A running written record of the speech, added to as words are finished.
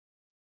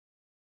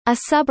A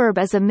suburb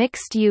is a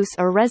mixed-use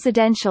or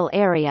residential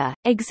area,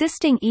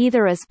 existing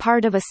either as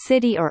part of a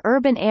city or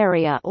urban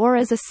area or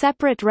as a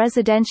separate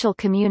residential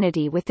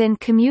community within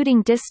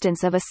commuting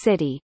distance of a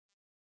city.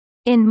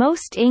 In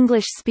most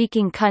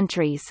English-speaking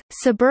countries,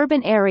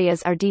 suburban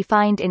areas are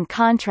defined in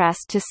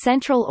contrast to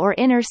central or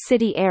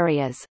inner-city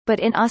areas,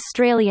 but in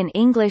Australian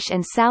English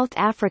and South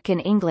African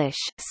English,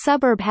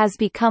 suburb has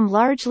become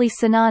largely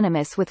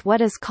synonymous with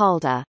what is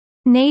called a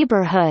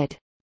neighbourhood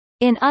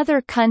in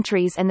other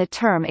countries, and the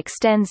term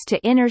extends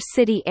to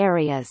inner-city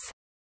areas.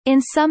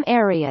 In some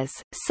areas,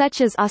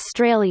 such as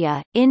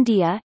Australia,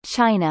 India,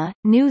 China,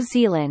 New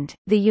Zealand,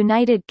 the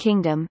United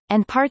Kingdom,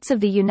 and parts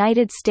of the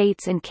United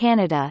States and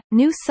Canada,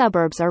 new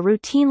suburbs are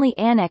routinely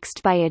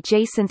annexed by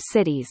adjacent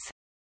cities.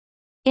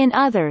 In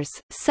others,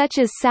 such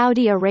as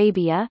Saudi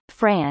Arabia,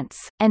 France,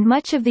 and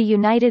much of the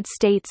United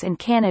States and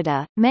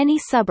Canada, many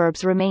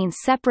suburbs remain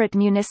separate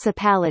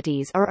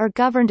municipalities or are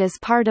governed as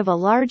part of a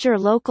larger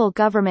local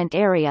government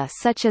area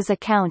such as a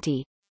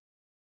county.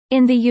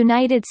 In the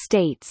United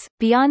States,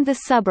 beyond the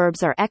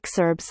suburbs are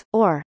exurbs,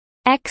 or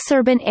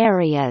exurban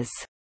areas,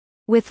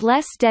 with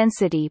less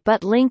density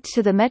but linked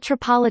to the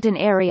metropolitan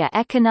area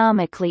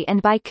economically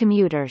and by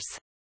commuters.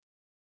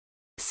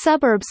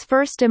 Suburbs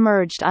first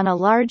emerged on a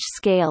large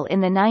scale in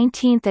the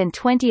 19th and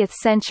 20th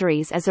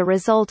centuries as a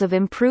result of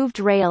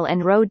improved rail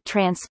and road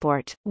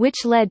transport,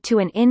 which led to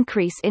an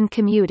increase in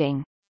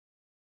commuting.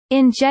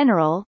 In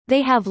general,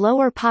 they have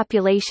lower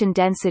population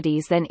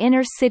densities than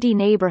inner-city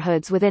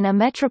neighborhoods within a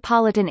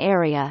metropolitan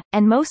area,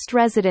 and most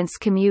residents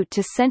commute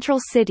to central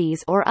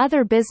cities or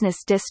other business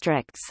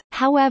districts.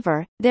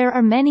 However, there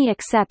are many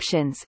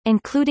exceptions,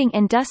 including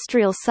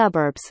industrial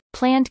suburbs,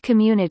 planned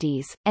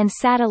communities, and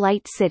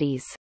satellite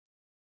cities.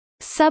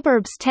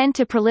 Suburbs tend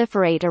to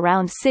proliferate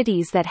around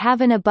cities that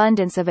have an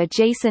abundance of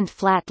adjacent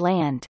flat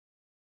land.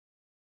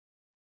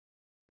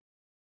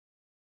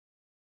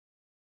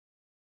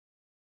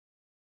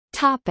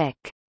 Topic: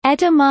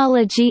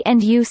 Etymology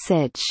and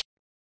usage.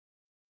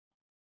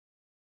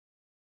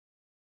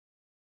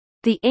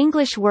 The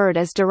English word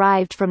is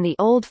derived from the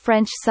Old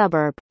French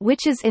suburb,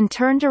 which is in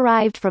turn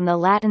derived from the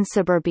Latin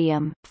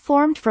suburbium,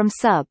 formed from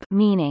sub,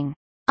 meaning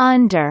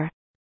under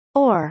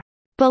or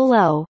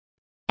below,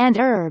 and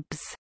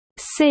urbs,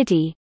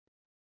 city.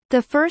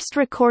 The first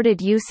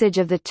recorded usage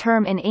of the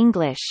term in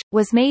English,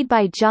 was made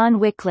by John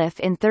Wycliffe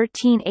in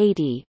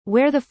 1380,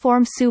 where the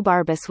form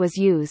subarbus was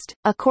used,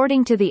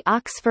 according to the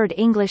Oxford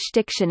English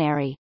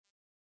Dictionary.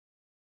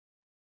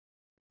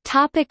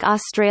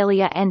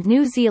 Australia and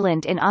New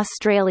Zealand. In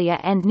Australia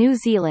and New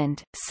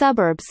Zealand,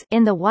 suburbs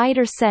in the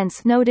wider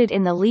sense noted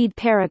in the lead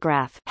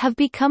paragraph have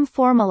become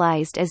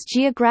formalised as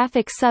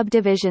geographic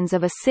subdivisions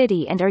of a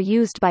city and are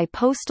used by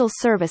postal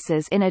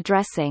services in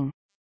addressing.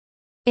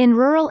 In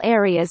rural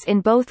areas in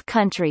both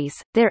countries,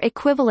 their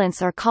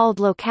equivalents are called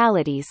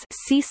localities.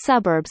 See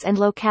suburbs and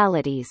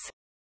localities.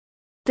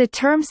 The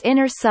terms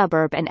inner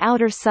suburb and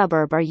outer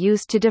suburb are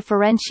used to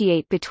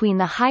differentiate between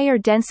the higher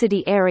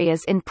density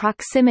areas in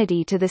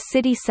proximity to the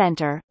city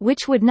centre,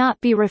 which would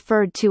not be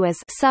referred to as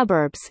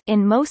suburbs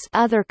in most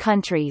other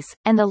countries,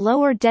 and the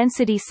lower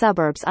density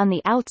suburbs on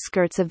the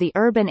outskirts of the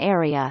urban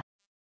area.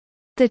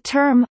 The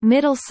term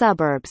middle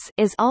suburbs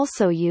is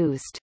also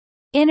used.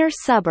 Inner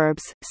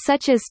suburbs,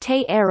 such as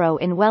Te Arrow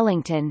in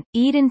Wellington,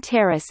 Eden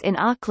Terrace in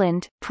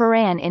Auckland,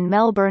 Prahran in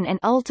Melbourne and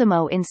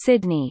Ultimo in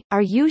Sydney,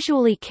 are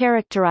usually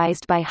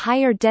characterised by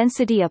higher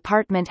density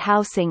apartment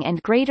housing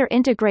and greater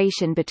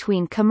integration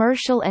between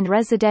commercial and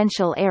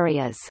residential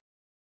areas.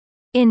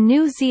 In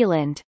New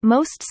Zealand,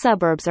 most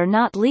suburbs are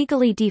not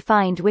legally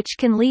defined, which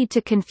can lead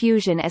to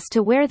confusion as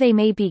to where they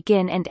may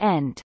begin and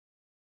end.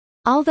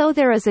 Although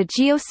there is a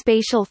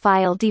geospatial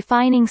file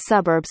defining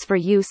suburbs for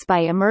use by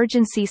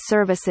emergency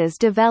services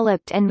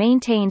developed and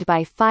maintained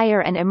by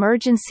Fire and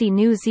Emergency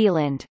New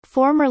Zealand,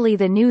 formerly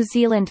the New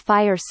Zealand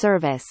Fire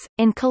Service,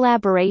 in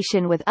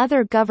collaboration with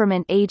other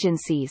government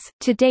agencies,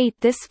 to date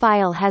this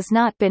file has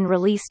not been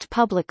released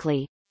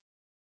publicly.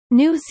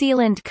 New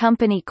Zealand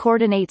Company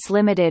Coordinates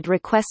Limited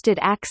requested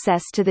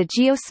access to the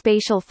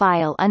geospatial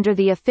file under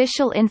the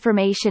Official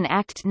Information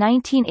Act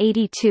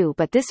 1982,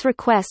 but this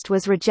request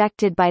was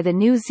rejected by the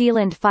New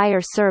Zealand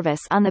Fire Service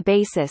on the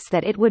basis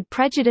that it would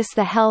prejudice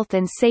the health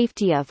and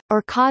safety of,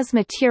 or cause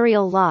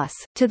material loss,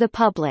 to the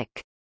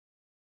public.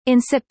 In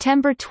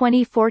September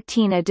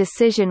 2014, a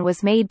decision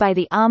was made by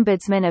the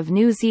Ombudsman of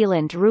New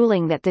Zealand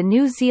ruling that the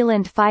New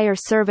Zealand Fire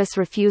Service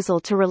refusal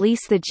to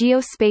release the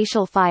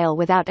geospatial file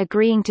without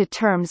agreeing to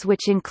terms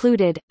which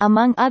included,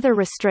 among other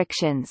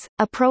restrictions,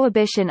 a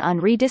prohibition on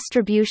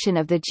redistribution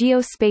of the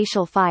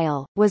geospatial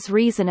file, was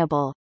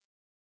reasonable.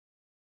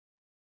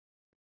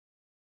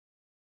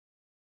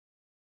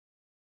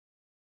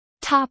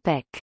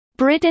 Topic: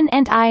 Britain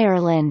and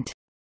Ireland.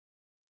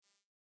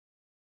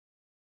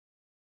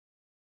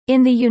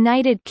 In the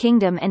United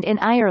Kingdom and in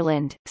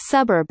Ireland,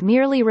 suburb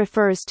merely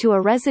refers to a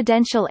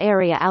residential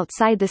area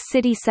outside the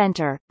city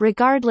centre,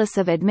 regardless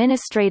of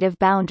administrative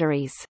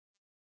boundaries.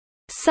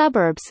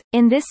 Suburbs,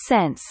 in this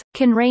sense,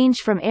 can range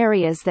from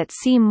areas that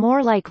seem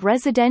more like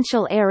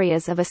residential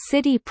areas of a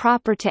city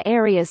proper to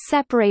areas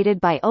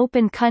separated by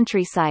open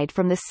countryside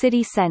from the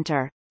city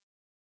centre.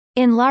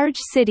 In large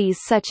cities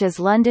such as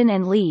London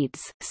and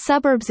Leeds,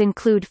 suburbs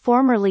include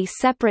formerly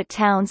separate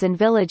towns and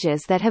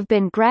villages that have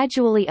been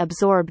gradually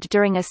absorbed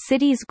during a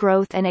city's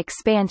growth and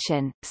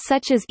expansion,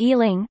 such as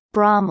Ealing,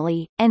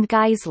 Bromley, and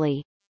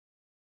Guiseley.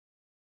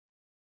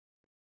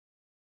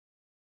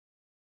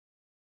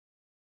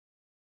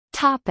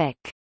 Topic: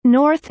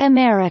 North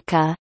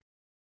America.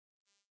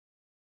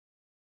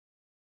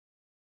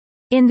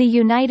 In the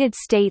United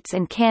States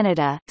and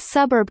Canada,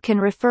 suburb can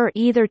refer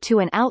either to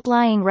an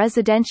outlying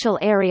residential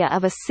area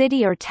of a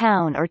city or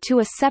town or to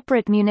a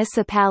separate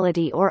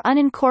municipality or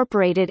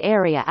unincorporated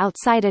area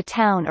outside a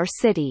town or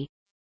city.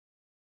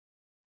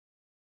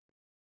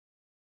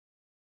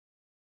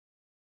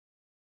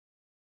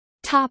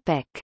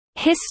 Topic: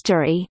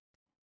 History.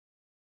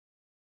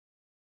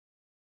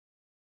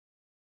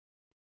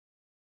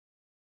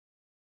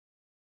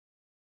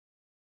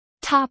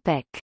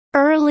 Topic: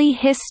 Early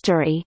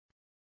history.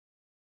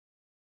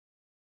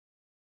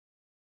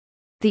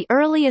 The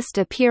earliest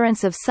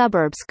appearance of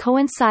suburbs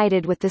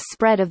coincided with the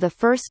spread of the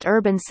first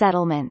urban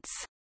settlements.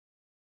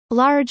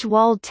 Large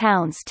walled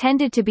towns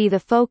tended to be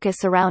the focus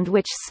around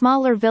which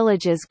smaller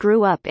villages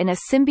grew up in a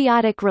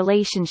symbiotic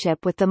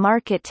relationship with the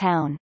market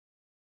town.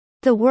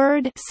 The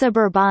word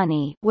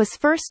suburbani was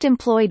first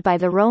employed by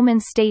the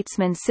Roman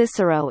statesman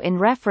Cicero in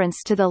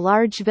reference to the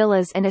large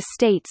villas and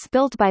estates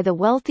built by the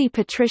wealthy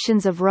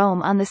patricians of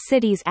Rome on the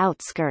city's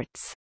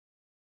outskirts.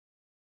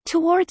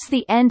 Towards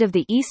the end of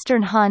the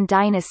Eastern Han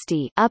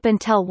dynasty up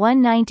until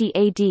 190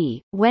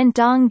 AD, when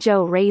Dong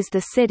Zhou razed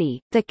the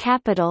city, the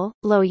capital,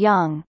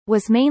 Luoyang,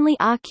 was mainly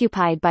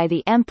occupied by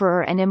the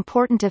emperor and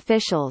important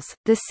officials.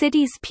 The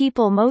city's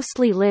people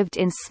mostly lived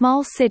in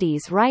small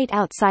cities right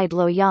outside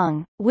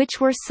Luoyang,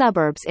 which were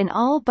suburbs in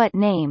all but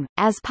name.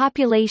 As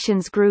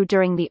populations grew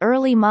during the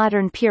early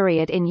modern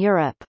period in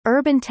Europe,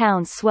 urban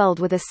towns swelled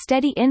with a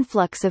steady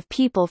influx of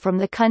people from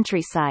the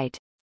countryside.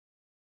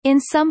 In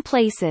some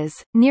places,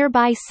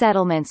 nearby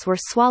settlements were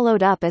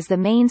swallowed up as the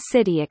main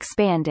city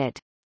expanded.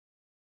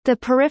 The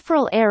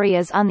peripheral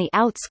areas on the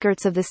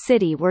outskirts of the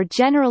city were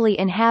generally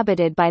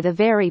inhabited by the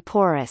very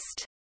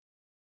poorest.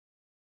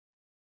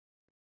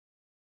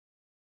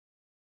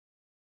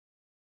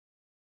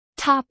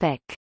 Topic: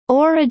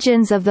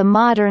 Origins of the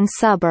modern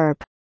suburb.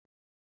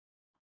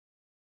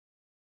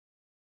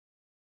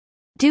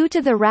 Due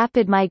to the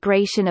rapid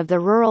migration of the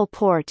rural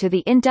poor to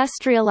the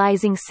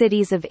industrializing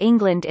cities of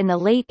England in the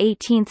late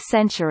 18th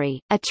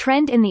century, a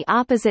trend in the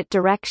opposite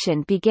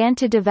direction began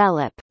to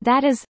develop,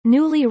 that is,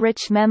 newly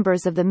rich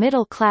members of the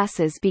middle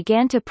classes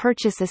began to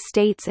purchase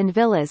estates and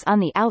villas on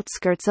the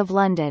outskirts of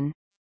London.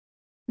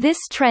 This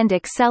trend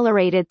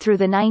accelerated through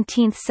the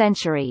 19th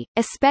century,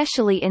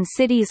 especially in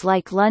cities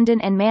like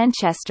London and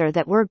Manchester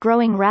that were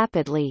growing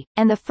rapidly,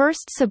 and the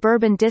first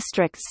suburban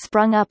districts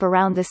sprung up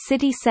around the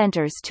city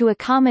centres to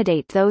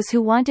accommodate those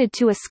who wanted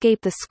to escape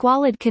the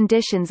squalid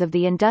conditions of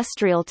the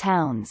industrial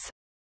towns.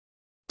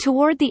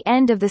 Toward the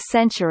end of the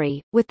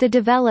century, with the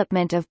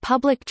development of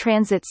public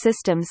transit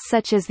systems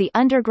such as the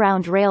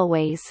underground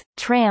railways,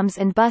 trams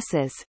and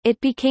buses, it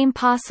became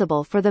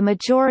possible for the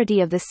majority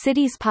of the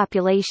city's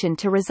population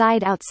to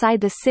reside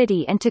outside the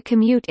city and to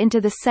commute into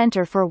the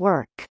centre for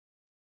work.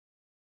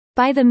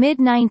 By the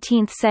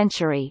mid-19th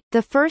century,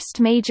 the first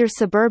major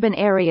suburban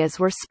areas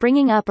were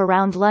springing up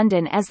around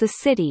London as the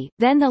city,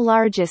 then the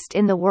largest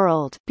in the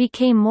world,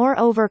 became more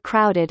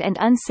overcrowded and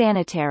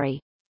unsanitary.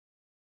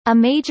 A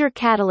major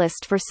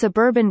catalyst for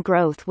suburban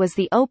growth was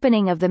the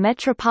opening of the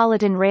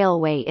Metropolitan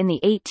Railway in the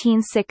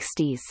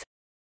 1860s.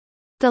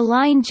 The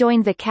line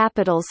joined the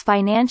capital's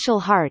financial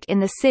heart in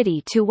the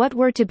city to what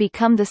were to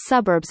become the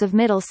suburbs of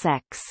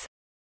Middlesex.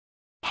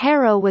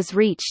 Harrow was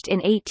reached in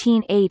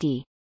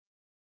 1880.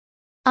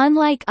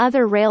 Unlike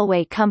other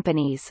railway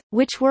companies,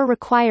 which were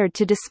required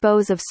to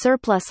dispose of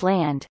surplus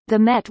land, the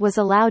Met was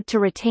allowed to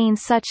retain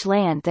such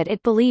land that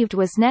it believed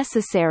was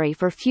necessary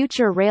for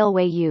future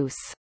railway use.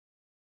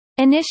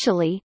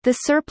 Initially, the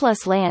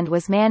surplus land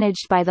was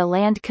managed by the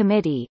Land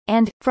Committee,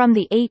 and, from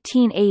the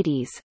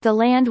 1880s, the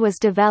land was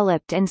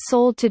developed and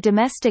sold to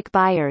domestic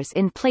buyers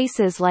in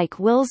places like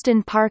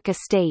Willesden Park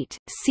Estate,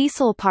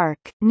 Cecil Park,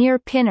 near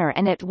Pinner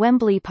and at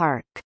Wembley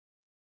Park.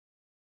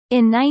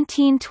 In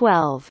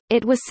 1912,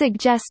 it was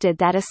suggested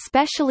that a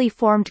specially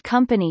formed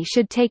company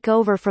should take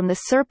over from the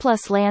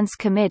Surplus Lands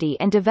Committee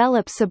and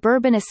develop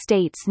suburban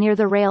estates near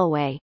the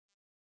railway.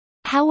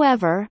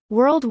 However,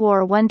 World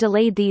War I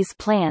delayed these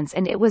plans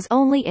and it was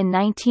only in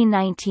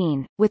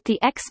 1919, with the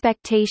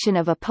expectation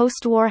of a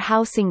post-war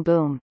housing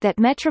boom, that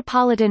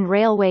Metropolitan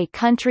Railway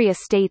Country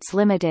Estates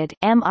Limited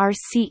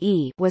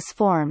 (MRCE) was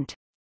formed.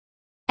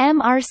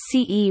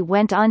 MRCE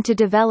went on to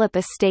develop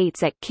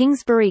estates at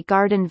Kingsbury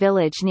Garden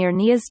Village near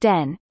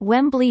Neasden,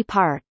 Wembley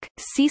Park,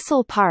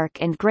 Cecil Park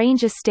and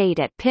Grange Estate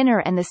at Pinner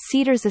and the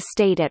Cedars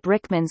Estate at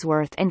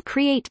Rickmansworth and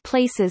create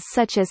places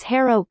such as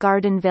Harrow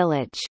Garden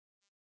Village.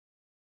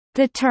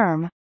 The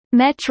term,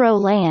 "Metro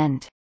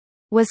Land",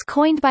 was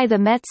coined by the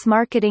Met's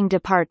marketing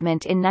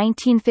department in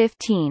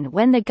 1915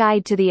 when the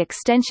guide to the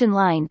extension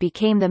line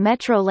became the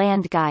Metro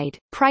Land Guide,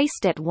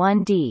 priced at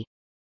 1d.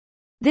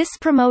 This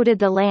promoted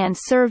the land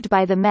served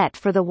by the Met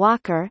for the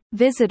walker,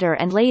 visitor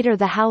and later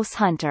the house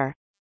hunter.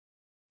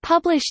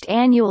 Published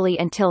annually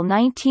until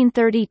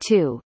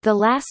 1932, the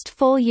last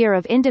full year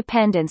of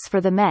independence for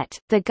the Met,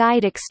 the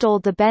guide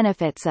extolled the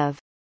benefits of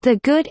the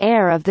good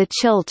air of the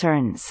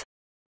Chilterns,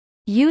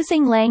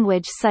 using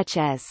language such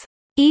as,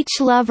 "Each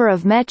lover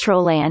of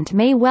Metroland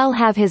may well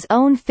have his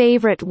own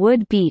favourite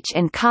wood beech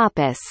and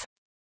coppice,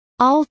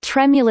 all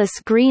tremulous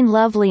green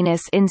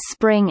loveliness in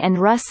spring and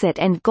russet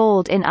and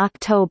gold in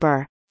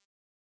October."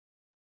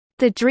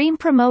 The dream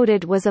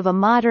promoted was of a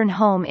modern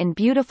home in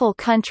beautiful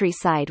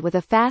countryside with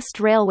a fast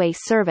railway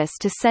service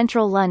to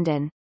central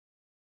London.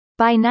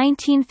 By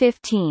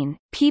 1915,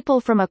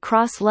 people from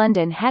across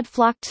London had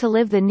flocked to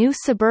live the new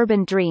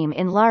suburban dream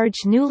in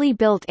large newly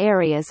built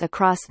areas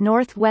across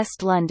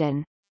north-west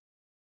London.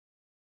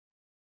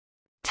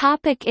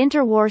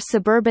 Interwar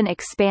suburban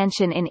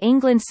expansion in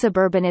England.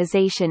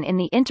 Suburbanisation in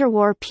the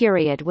interwar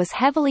period was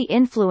heavily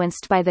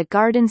influenced by the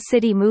Garden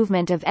City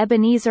movement of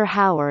Ebenezer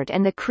Howard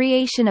and the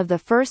creation of the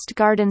first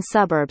garden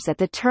suburbs at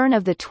the turn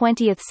of the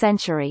 20th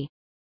century.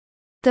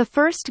 The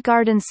first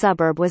garden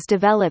suburb was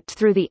developed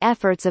through the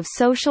efforts of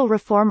social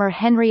reformer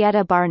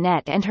Henrietta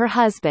Barnett and her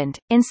husband,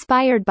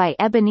 inspired by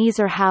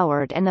Ebenezer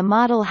Howard and the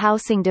model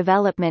housing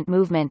development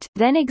movement,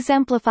 then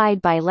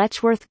exemplified by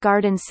Letchworth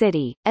Garden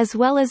City, as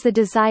well as the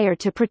desire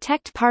to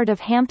protect part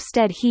of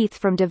Hampstead Heath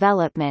from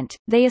development.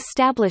 They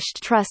established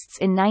trusts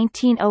in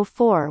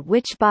 1904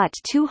 which bought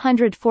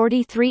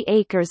 243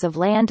 acres of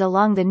land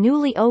along the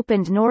newly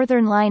opened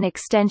Northern Line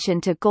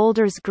extension to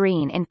Golders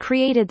Green and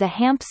created the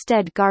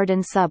Hampstead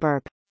Garden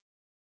Suburb.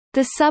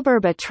 The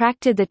suburb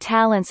attracted the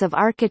talents of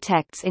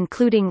architects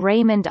including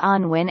Raymond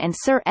Unwin and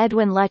Sir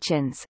Edwin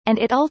Lutyens, and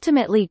it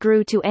ultimately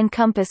grew to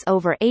encompass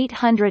over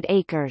 800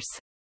 acres.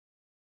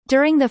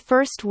 During the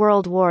First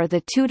World War,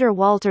 the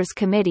Tudor-Walters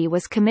Committee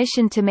was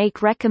commissioned to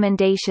make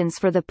recommendations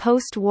for the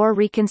post-war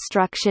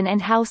reconstruction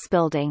and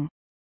housebuilding.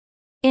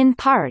 In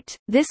part,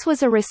 this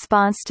was a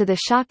response to the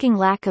shocking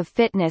lack of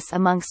fitness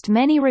amongst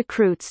many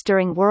recruits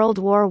during World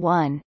War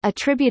I,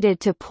 attributed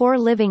to poor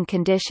living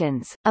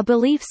conditions, a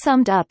belief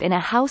summed up in a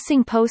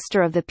housing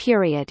poster of the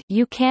period: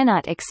 "You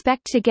cannot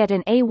expect to get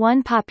an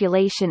A1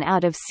 population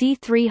out of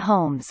C3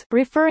 homes,"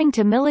 referring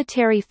to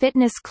military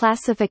fitness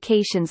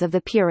classifications of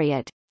the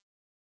period.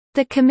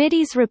 The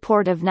committee's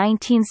report of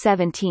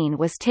 1917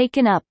 was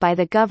taken up by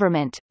the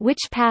government,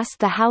 which passed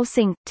the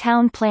Housing,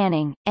 Town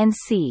Planning,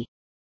 N.C.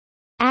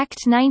 Act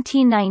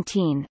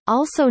 1919,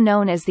 also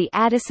known as the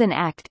Addison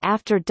Act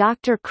after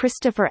Dr.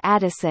 Christopher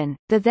Addison,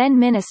 the then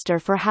Minister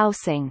for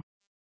Housing.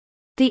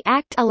 The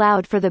Act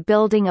allowed for the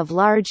building of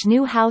large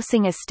new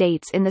housing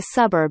estates in the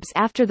suburbs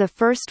after the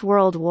First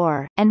World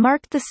War, and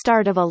marked the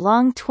start of a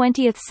long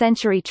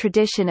 20th-century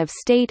tradition of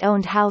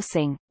state-owned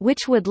housing,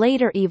 which would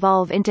later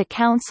evolve into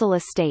council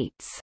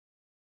estates.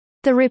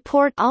 The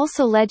report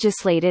also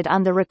legislated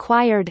on the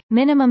required,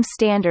 minimum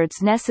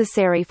standards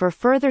necessary for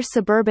further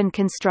suburban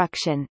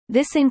construction.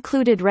 This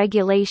included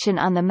regulation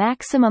on the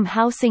maximum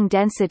housing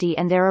density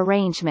and their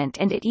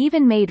arrangement, and it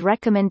even made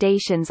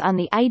recommendations on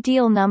the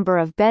ideal number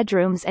of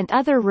bedrooms and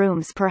other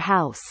rooms per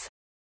house.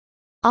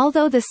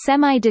 Although the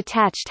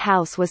semi-detached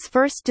house was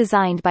first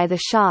designed by the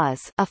Shaws,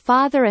 a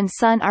father and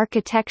son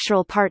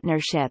architectural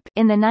partnership,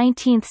 in the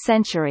 19th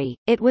century,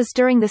 it was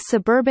during the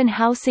suburban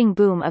housing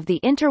boom of the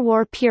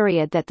interwar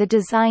period that the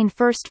design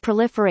first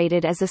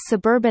proliferated as a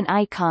suburban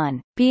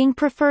icon, being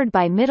preferred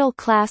by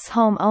middle-class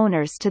home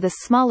owners to the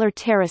smaller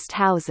terraced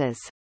houses.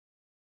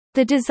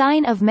 The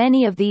design of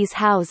many of these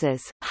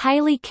houses,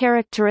 highly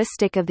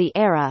characteristic of the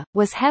era,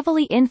 was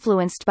heavily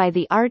influenced by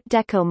the Art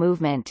Deco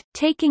movement,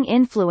 taking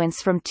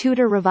influence from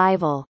Tudor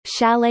Revival,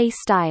 chalet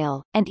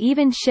style, and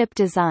even ship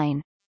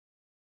design.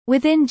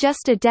 Within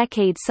just a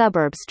decade,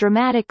 suburbs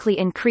dramatically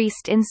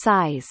increased in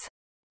size.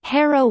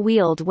 Harrow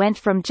Weald went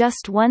from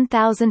just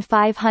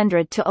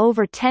 1,500 to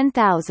over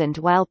 10,000,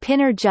 while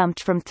Pinner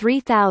jumped from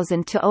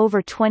 3,000 to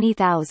over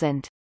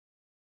 20,000.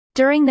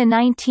 During the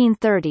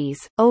 1930s,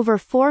 over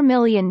 4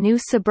 million new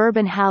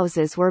suburban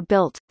houses were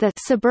built. The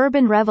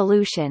Suburban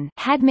Revolution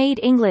had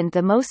made England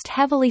the most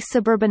heavily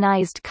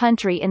suburbanized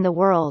country in the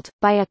world,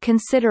 by a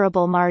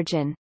considerable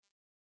margin.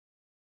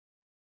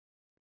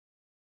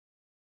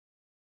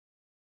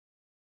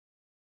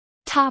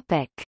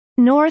 Topic: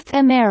 North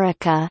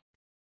America.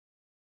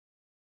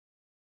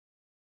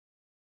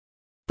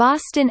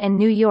 Boston and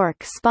New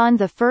York spawned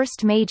the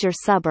first major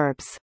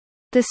suburbs.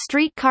 The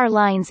streetcar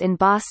lines in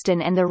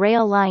Boston and the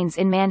rail lines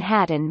in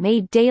Manhattan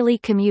made daily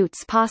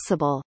commutes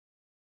possible.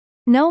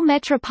 No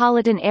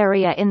metropolitan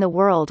area in the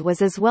world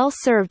was as well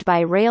served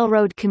by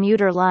railroad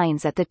commuter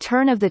lines at the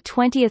turn of the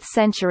 20th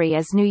century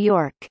as New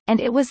York, and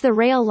it was the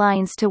rail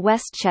lines to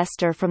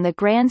Westchester from the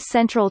Grand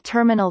Central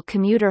Terminal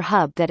commuter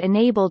hub that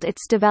enabled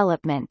its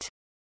development.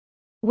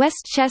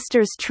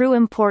 Westchester's true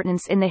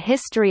importance in the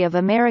history of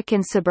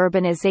American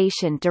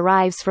suburbanization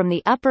derives from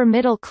the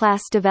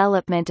upper-middle-class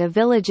development of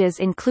villages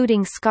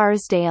including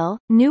Scarsdale,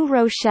 New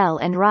Rochelle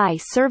and Rye,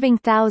 serving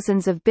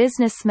thousands of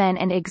businessmen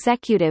and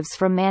executives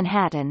from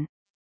Manhattan.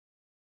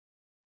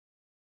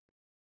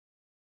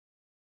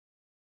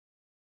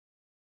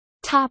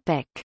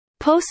 Topic: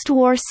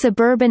 Post-war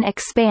suburban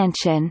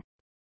expansion.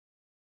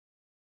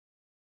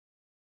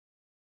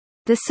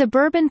 The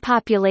suburban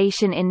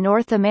population in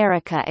North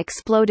America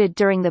exploded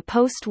during the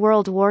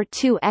post-World War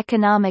II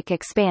economic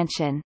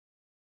expansion.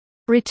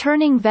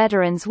 Returning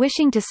veterans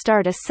wishing to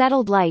start a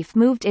settled life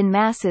moved in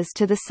masses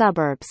to the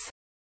suburbs.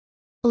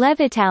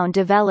 Levittown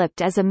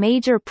developed as a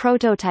major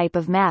prototype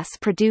of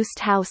mass-produced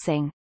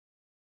housing.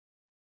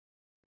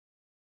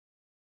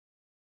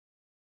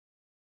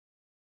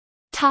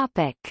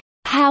 Topic: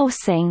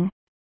 Housing.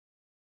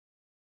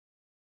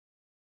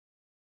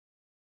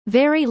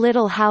 Very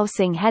little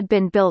housing had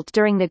been built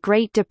during the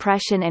Great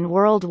Depression and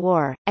World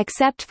War,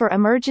 except for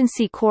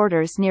emergency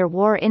quarters near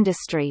war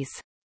industries.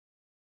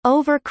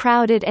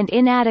 Overcrowded and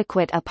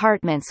inadequate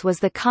apartments was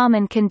the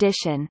common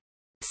condition.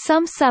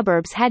 Some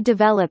suburbs had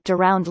developed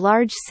around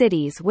large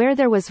cities where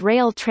there was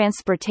rail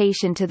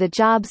transportation to the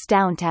jobs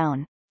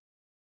downtown.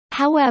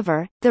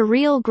 However, the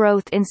real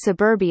growth in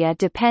suburbia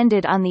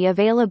depended on the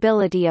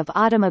availability of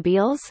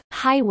automobiles,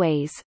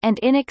 highways, and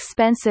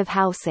inexpensive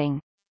housing.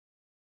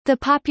 The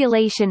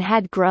population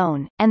had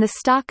grown, and the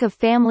stock of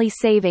family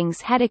savings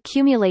had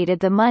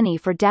accumulated the money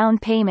for down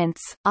payments,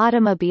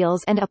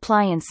 automobiles and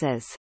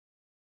appliances.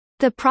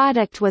 The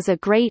product was a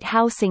great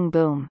housing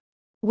boom.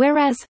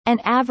 Whereas,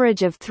 an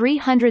average of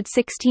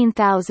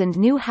 316,000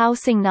 new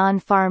housing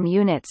non-farm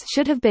units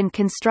should have been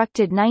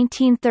constructed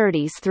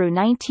 1930s through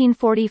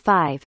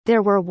 1945,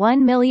 there were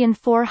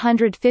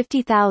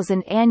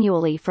 1,450,000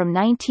 annually from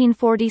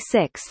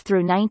 1946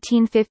 through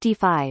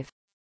 1955.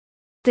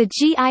 The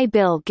GI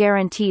Bill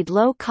guaranteed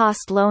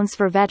low-cost loans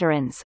for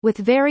veterans, with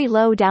very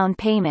low down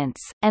payments,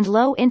 and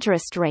low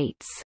interest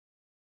rates.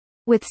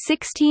 With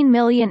 16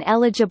 million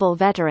eligible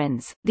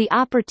veterans, the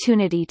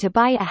opportunity to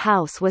buy a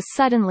house was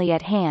suddenly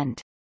at hand.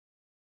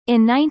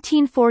 In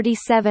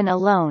 1947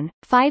 alone,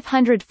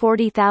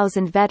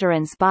 540,000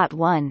 veterans bought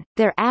one.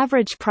 Their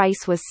average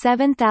price was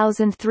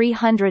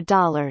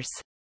 $7,300.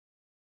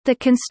 The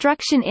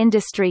construction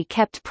industry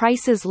kept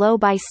prices low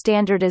by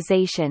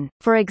standardization,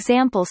 for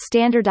example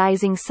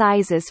standardizing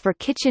sizes for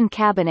kitchen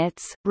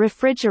cabinets,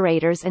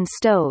 refrigerators and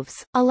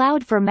stoves,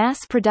 allowed for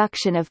mass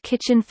production of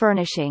kitchen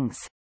furnishings.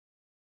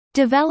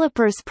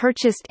 Developers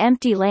purchased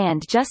empty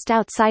land just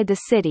outside the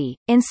city,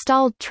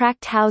 installed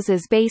tract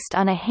houses based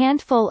on a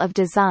handful of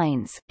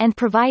designs, and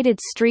provided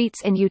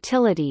streets and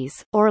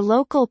utilities, or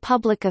local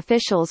public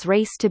officials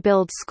raced to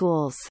build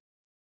schools.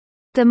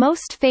 The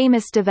most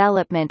famous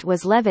development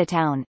was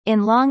Levittown,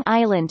 in Long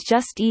Island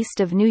just east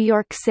of New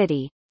York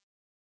City.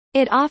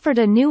 It offered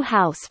a new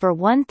house for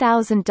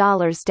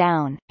 $1,000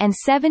 down, and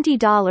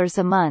 $70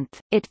 a month.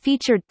 It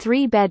featured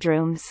 3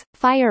 bedrooms,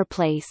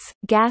 fireplace,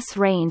 gas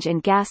range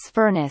and gas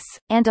furnace,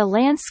 and a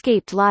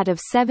landscaped lot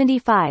of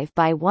 75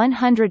 by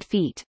 100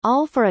 feet,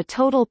 all for a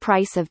total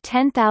price of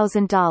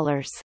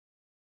 $10,000.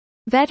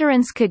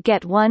 Veterans could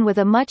get one with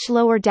a much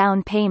lower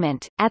down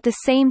payment. At the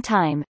same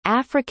time,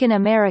 African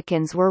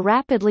Americans were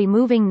rapidly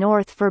moving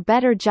north for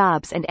better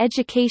jobs and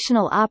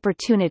educational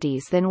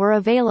opportunities than were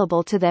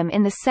available to them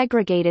in the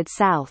segregated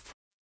South.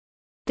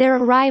 Their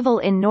arrival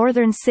in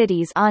northern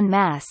cities en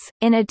masse,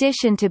 in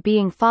addition to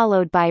being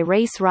followed by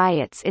race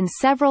riots in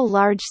several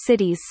large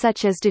cities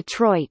such as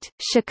Detroit,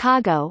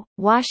 Chicago,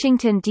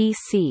 Washington,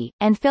 D.C.,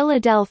 and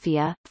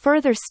Philadelphia,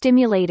 further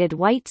stimulated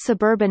white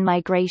suburban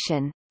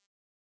migration.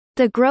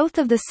 The growth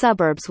of the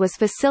suburbs was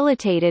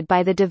facilitated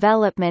by the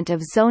development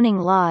of zoning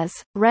laws,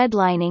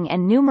 redlining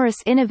and numerous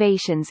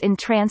innovations in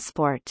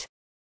transport.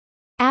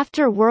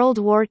 After World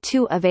War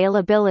II,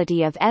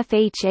 availability of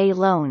FHA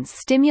loans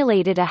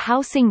stimulated a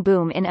housing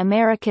boom in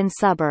American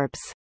suburbs.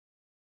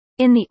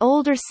 In the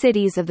older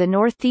cities of the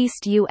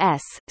Northeast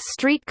U.S.,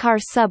 streetcar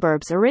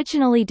suburbs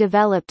originally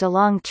developed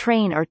along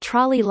train or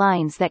trolley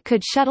lines that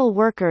could shuttle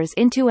workers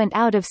into and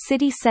out of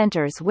city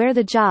centers where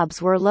the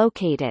jobs were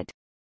located.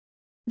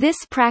 This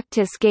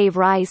practice gave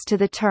rise to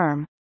the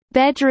term,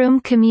 bedroom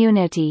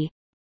community,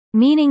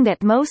 meaning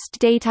that most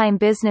daytime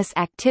business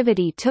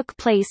activity took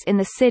place in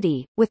the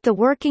city, with the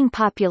working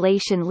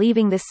population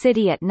leaving the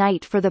city at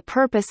night for the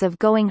purpose of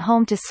going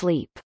home to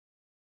sleep.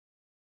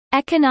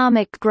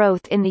 Economic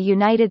growth in the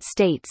United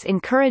States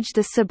encouraged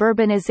the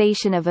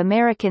suburbanization of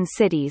American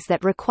cities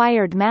that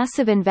required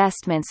massive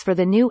investments for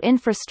the new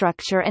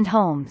infrastructure and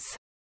homes.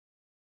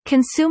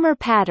 Consumer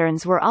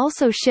patterns were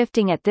also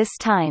shifting at this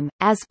time,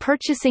 as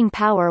purchasing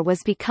power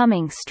was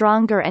becoming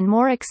stronger and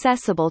more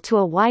accessible to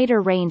a wider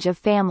range of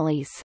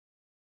families.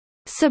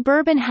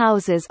 Suburban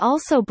houses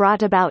also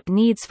brought about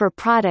needs for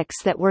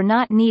products that were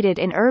not needed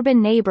in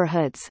urban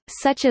neighborhoods,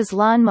 such as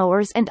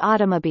lawnmowers and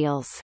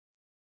automobiles.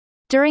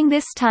 During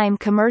this time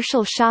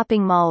commercial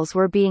shopping malls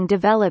were being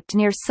developed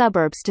near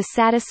suburbs to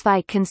satisfy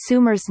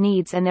consumers'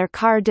 needs and their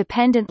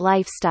car-dependent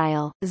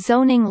lifestyle.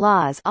 Zoning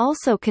laws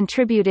also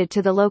contributed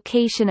to the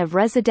location of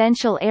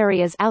residential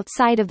areas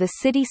outside of the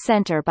city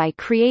center by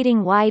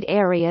creating wide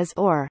areas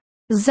or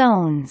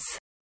zones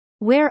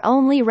where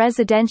only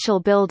residential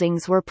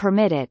buildings were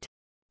permitted.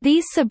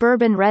 These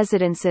suburban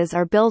residences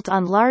are built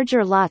on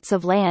larger lots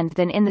of land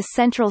than in the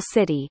central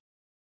city.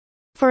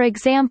 For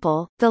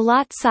example, the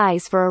lot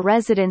size for a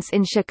residence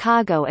in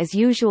Chicago is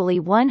usually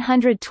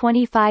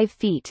 125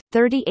 feet,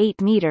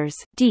 38 meters,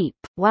 deep,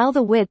 while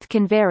the width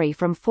can vary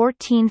from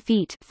 14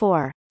 feet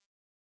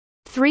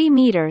 4.3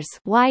 meters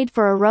wide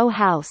for a row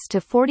house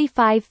to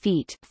 45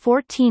 feet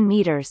 14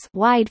 meters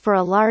wide for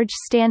a large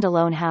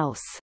standalone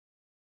house.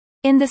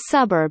 In the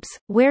suburbs,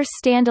 where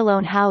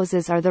standalone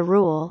houses are the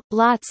rule,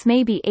 lots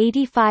may be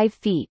 85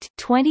 feet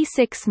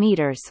 26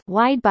 meters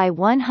wide by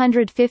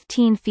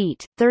 115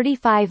 feet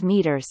 35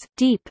 meters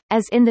deep,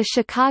 as in the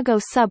Chicago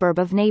suburb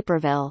of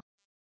Naperville.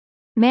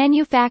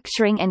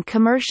 Manufacturing and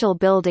commercial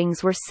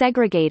buildings were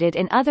segregated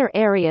in other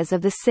areas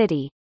of the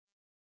city.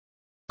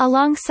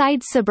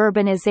 Alongside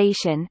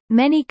suburbanization,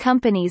 many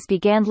companies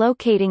began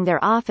locating their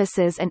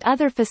offices and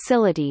other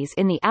facilities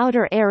in the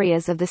outer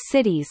areas of the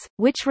cities,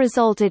 which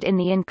resulted in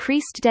the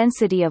increased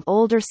density of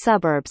older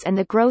suburbs and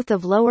the growth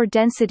of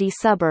lower-density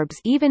suburbs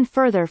even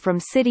further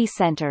from city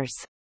centers.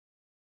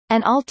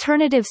 An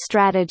alternative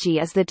strategy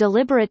is the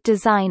deliberate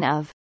design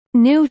of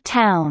new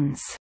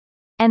towns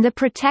and the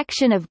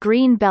protection of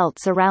green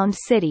belts around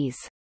cities.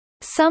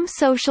 Some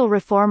social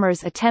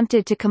reformers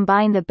attempted to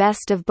combine the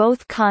best of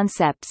both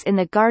concepts in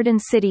the Garden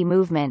City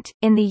movement.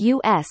 In the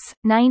U.S.,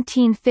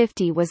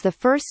 1950 was the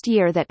first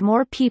year that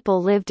more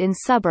people lived in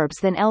suburbs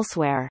than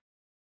elsewhere.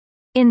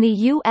 In the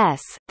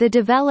U.S., the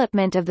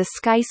development of the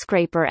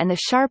skyscraper and the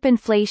sharp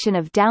inflation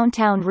of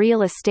downtown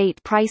real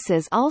estate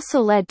prices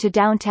also led to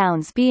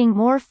downtowns being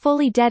more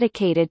fully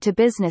dedicated to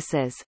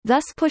businesses,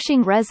 thus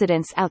pushing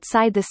residents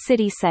outside the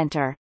city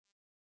center.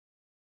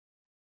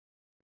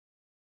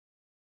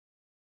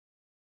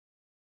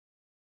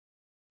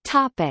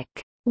 Topic: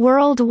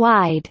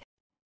 Worldwide.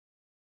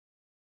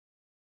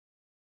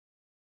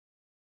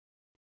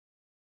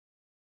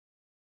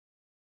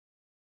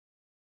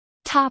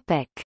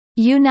 Topic: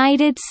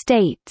 United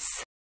States.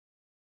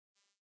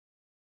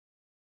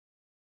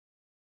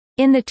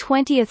 In the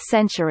 20th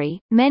century,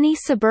 many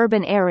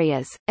suburban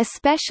areas,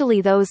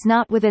 especially those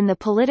not within the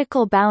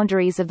political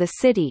boundaries of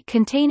the city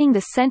containing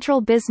the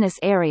central business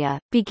area,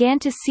 began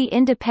to see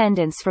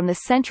independence from the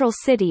central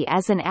city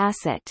as an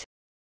asset.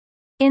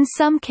 In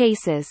some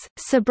cases,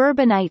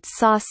 suburbanites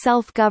saw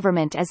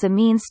self-government as a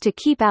means to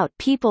keep out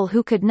people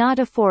who could not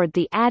afford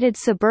the added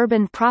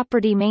suburban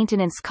property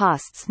maintenance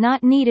costs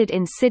not needed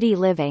in city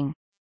living.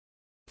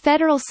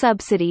 Federal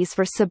subsidies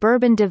for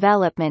suburban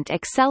development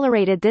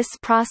accelerated this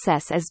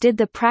process, as did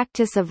the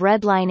practice of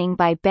redlining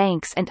by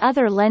banks and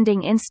other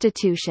lending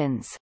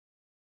institutions.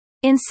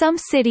 In some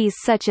cities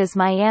such as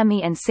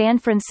Miami and San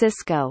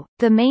Francisco,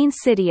 the main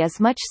city is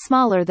much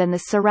smaller than the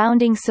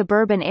surrounding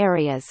suburban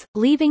areas,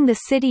 leaving the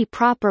city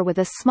proper with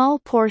a small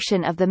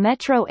portion of the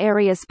metro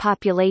area's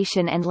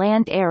population and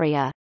land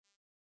area.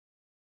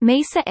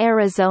 Mesa,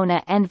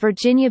 Arizona and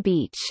Virginia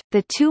Beach,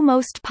 the two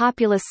most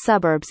populous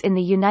suburbs in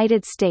the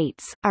United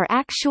States, are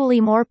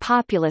actually more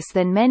populous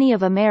than many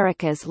of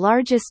America's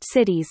largest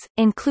cities,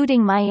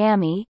 including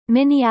Miami,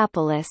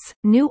 Minneapolis,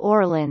 New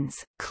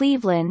Orleans,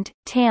 Cleveland,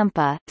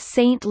 Tampa,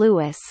 St.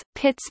 Louis,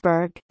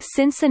 Pittsburgh,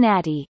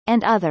 Cincinnati,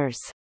 and others.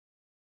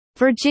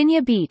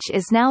 Virginia Beach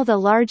is now the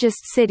largest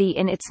city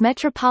in its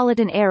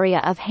metropolitan area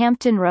of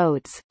Hampton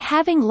Roads,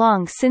 having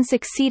long since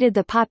exceeded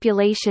the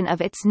population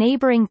of its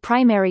neighboring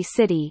primary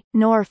city,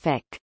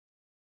 Norfolk.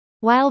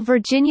 While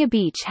Virginia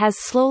Beach has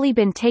slowly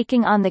been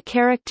taking on the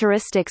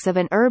characteristics of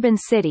an urban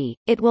city,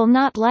 it will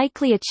not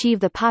likely achieve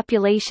the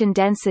population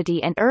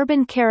density and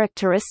urban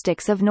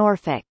characteristics of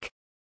Norfolk.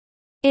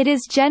 It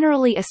is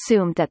generally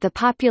assumed that the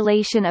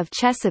population of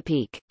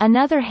Chesapeake,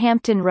 another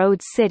Hampton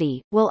Roads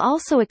city, will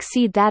also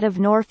exceed that of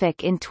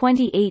Norfolk in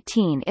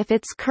 2018 if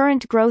its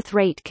current growth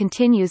rate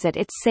continues at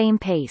its same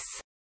pace.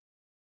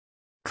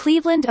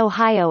 Cleveland,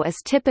 Ohio is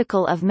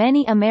typical of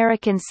many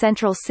American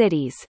central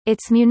cities.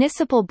 Its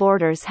municipal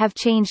borders have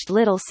changed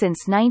little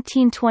since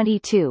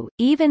 1922,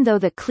 even though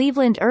the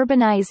Cleveland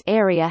urbanized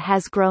area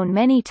has grown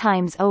many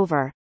times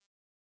over.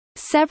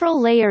 Several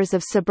layers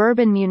of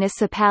suburban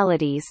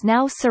municipalities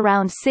now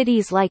surround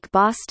cities like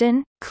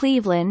Boston,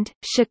 Cleveland,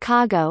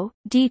 Chicago,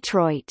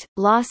 Detroit,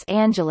 Los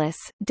Angeles,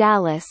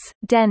 Dallas,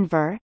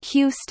 Denver,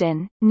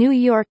 Houston, New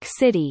York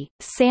City,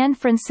 San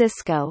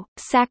Francisco,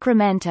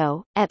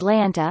 Sacramento,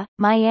 Atlanta,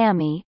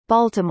 Miami,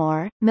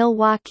 Baltimore,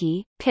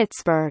 Milwaukee,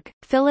 Pittsburgh,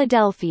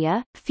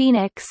 Philadelphia,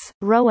 Phoenix,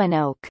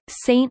 Roanoke,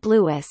 St.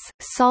 Louis,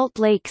 Salt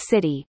Lake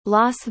City,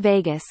 Las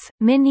Vegas,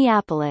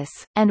 Minneapolis,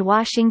 and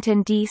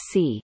Washington,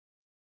 D.C.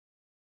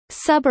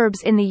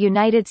 Suburbs in the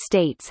United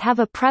States have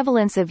a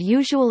prevalence of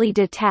usually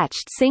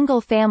detached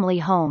single-family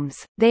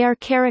homes. They are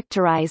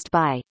characterized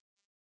by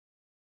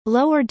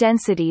lower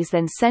densities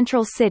than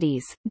central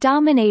cities,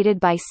 dominated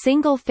by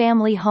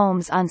single-family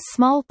homes on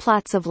small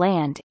plots of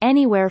land,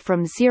 anywhere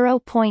from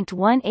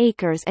 0.1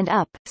 acres and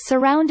up,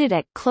 surrounded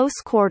at close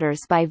quarters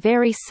by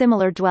very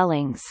similar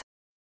dwellings.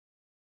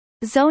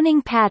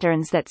 Zoning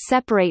patterns that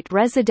separate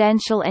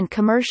residential and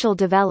commercial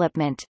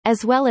development,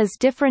 as well as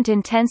different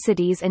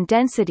intensities and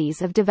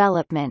densities of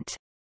development.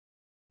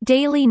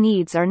 Daily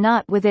needs are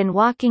not within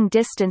walking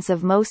distance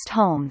of most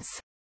homes.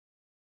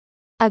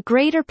 A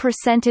greater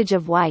percentage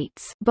of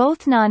whites,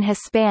 both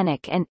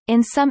non-Hispanic and,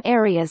 in some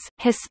areas,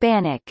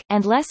 Hispanic,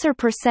 and lesser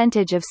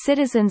percentage of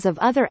citizens of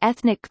other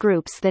ethnic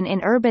groups than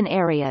in urban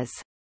areas.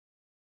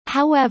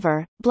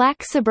 However, black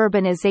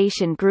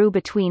suburbanization grew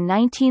between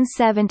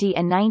 1970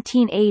 and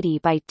 1980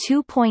 by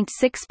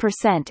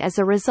 2.6% as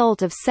a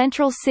result of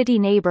central city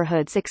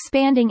neighborhoods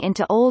expanding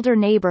into older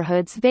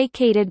neighborhoods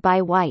vacated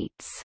by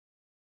whites.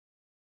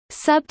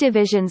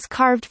 Subdivisions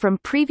carved from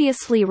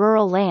previously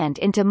rural land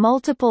into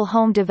multiple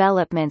home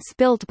developments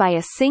built by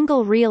a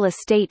single real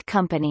estate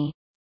company.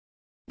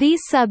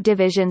 These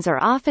subdivisions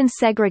are often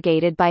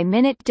segregated by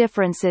minute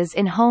differences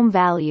in home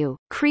value,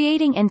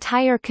 creating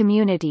entire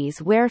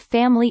communities where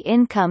family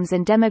incomes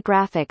and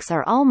demographics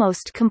are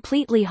almost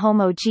completely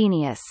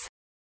homogeneous.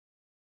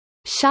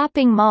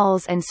 Shopping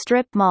malls and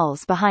strip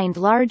malls behind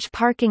large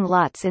parking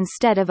lots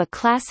instead of a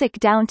classic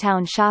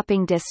downtown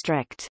shopping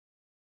district.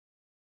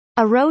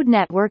 A road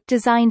network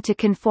designed to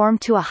conform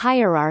to a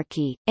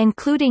hierarchy,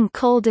 including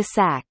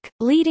cul-de-sac,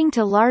 leading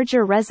to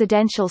larger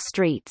residential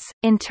streets,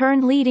 in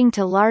turn leading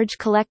to large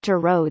collector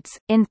roads,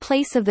 in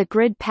place of the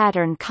grid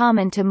pattern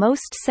common to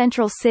most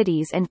central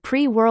cities and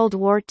pre-World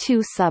War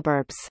II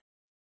suburbs.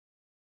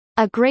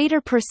 A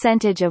greater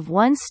percentage of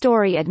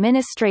one-story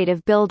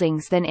administrative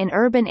buildings than in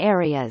urban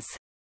areas.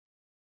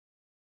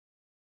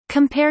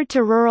 Compared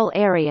to rural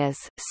areas,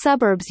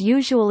 suburbs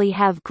usually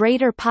have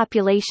greater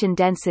population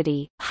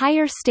density,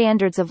 higher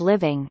standards of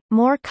living,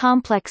 more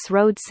complex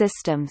road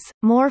systems,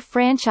 more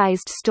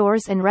franchised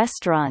stores and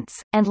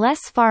restaurants, and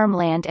less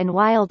farmland and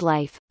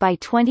wildlife. By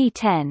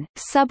 2010,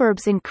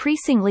 suburbs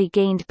increasingly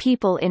gained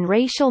people in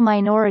racial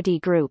minority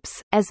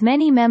groups, as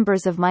many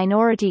members of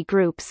minority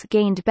groups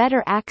gained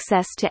better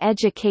access to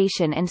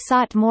education and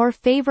sought more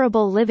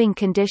favorable living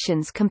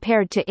conditions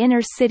compared to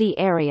inner-city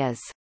areas.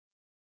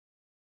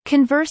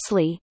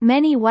 Conversely,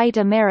 many white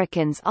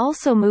Americans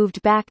also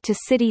moved back to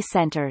city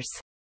centers.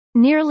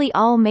 Nearly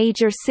all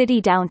major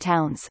city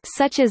downtowns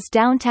such as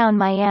downtown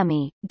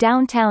Miami,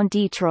 downtown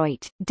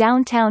Detroit,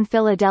 downtown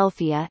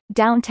Philadelphia,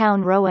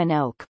 downtown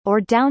Roanoke,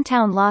 or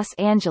downtown Los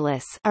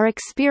Angeles are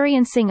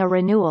experiencing a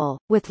renewal,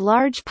 with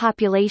large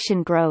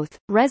population growth,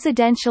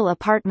 residential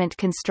apartment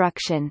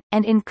construction,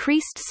 and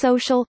increased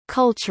social,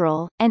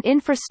 cultural, and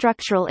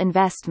infrastructural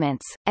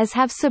investments, as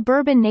have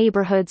suburban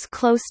neighborhoods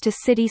close to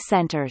city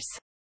centers.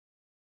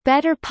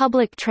 Better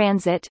public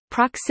transit,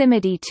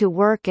 proximity to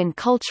work and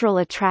cultural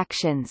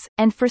attractions,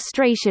 and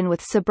frustration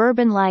with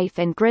suburban life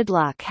and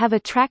gridlock have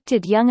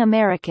attracted young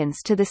Americans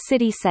to the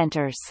city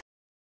centers.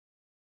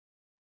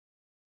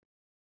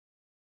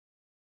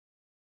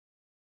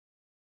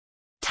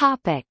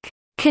 Topic: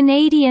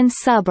 Canadian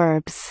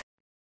suburbs.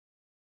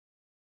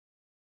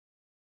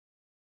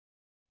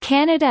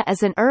 Canada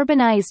is an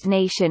urbanized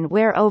nation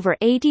where over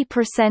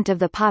 80% of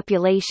the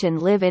population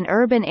live in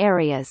urban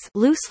areas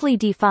loosely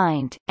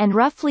defined, and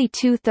roughly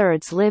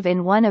two-thirds live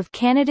in one of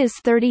Canada's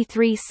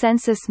 33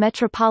 census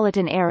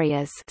metropolitan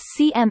areas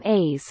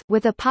CMAs,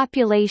 with a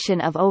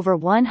population of over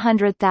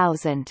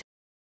 100,000.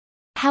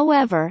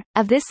 However,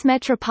 of this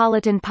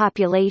metropolitan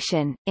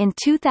population, in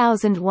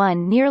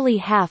 2001 nearly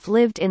half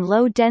lived in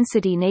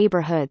low-density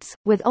neighborhoods,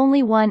 with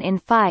only 1 in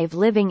 5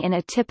 living in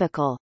a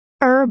typical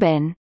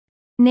urban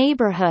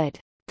neighborhood.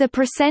 The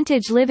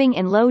percentage living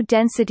in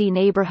low-density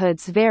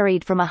neighborhoods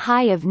varied from a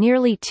high of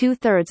nearly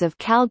two-thirds of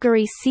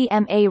Calgary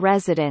CMA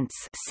residents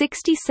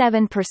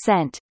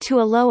 67% to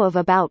a low of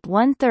about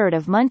one-third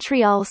of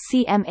Montreal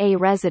CMA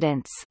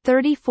residents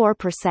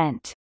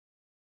 34%.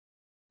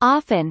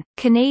 Often,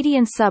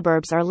 Canadian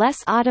suburbs are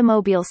less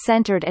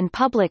automobile-centered and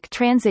public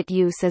transit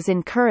use is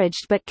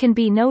encouraged but can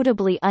be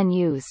notably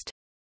unused.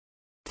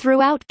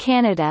 Throughout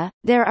Canada,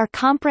 there are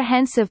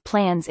comprehensive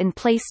plans in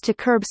place to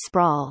curb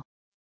sprawl.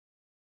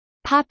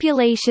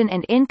 Population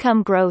and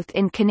income growth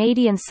in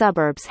Canadian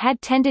suburbs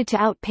had tended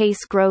to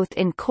outpace growth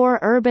in core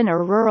urban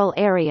or rural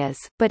areas,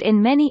 but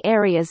in many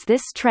areas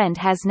this trend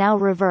has now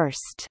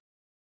reversed.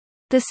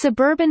 The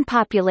suburban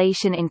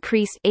population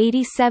increased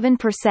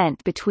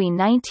 87% between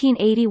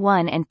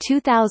 1981 and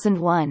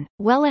 2001,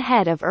 well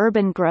ahead of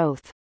urban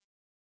growth.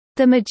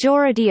 The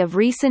majority of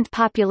recent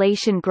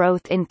population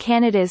growth in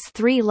Canada's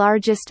 3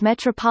 largest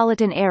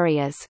metropolitan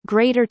areas,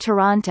 Greater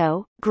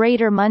Toronto,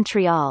 Greater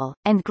Montreal,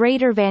 and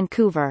Greater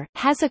Vancouver,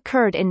 has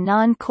occurred in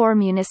non-core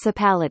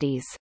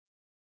municipalities.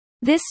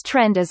 This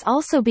trend is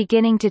also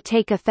beginning to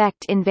take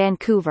effect in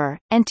Vancouver,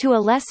 and to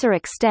a lesser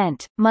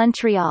extent,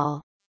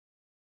 Montreal.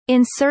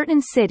 In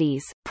certain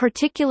cities,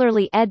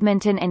 particularly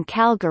Edmonton and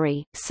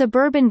Calgary,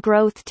 suburban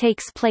growth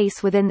takes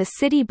place within the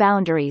city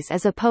boundaries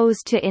as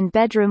opposed to in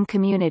bedroom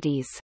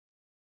communities.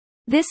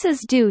 This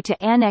is due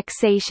to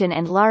annexation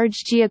and large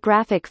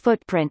geographic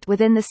footprint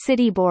within the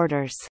city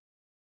borders.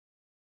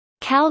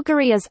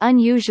 Calgary is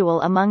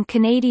unusual among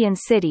Canadian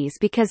cities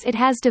because it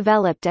has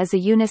developed as a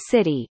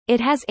unicity.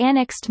 It has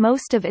annexed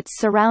most of its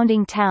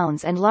surrounding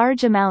towns and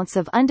large amounts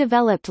of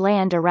undeveloped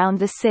land around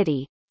the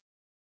city.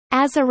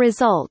 As a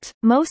result,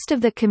 most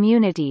of the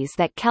communities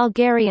that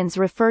Calgarians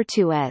refer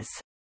to as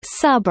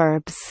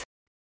suburbs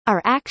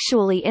are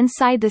actually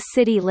inside the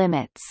city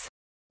limits.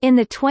 In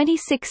the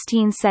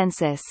 2016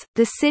 census,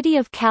 the city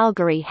of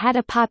Calgary had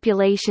a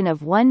population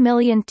of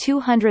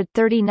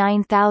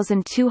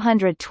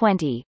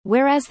 1,239,220,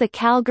 whereas the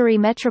Calgary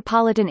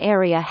metropolitan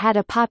area had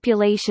a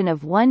population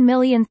of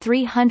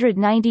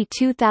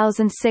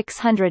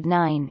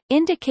 1,392,609,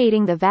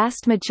 indicating the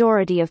vast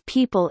majority of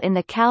people in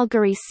the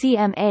Calgary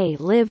CMA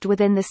lived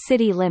within the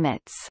city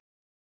limits.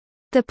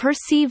 The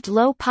perceived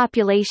low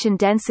population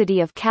density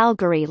of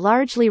Calgary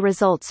largely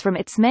results from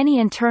its many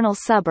internal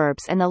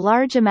suburbs and the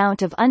large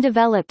amount of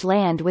undeveloped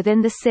land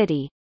within the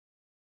city.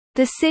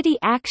 The city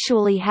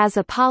actually has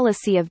a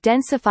policy of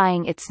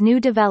densifying its new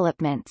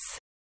developments.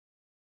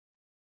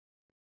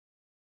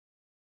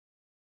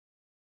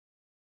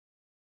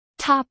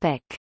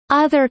 Topic: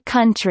 Other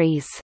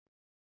countries.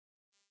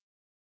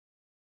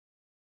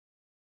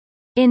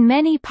 In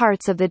many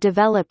parts of the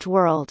developed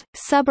world,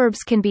 suburbs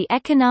can be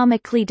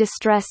economically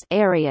distressed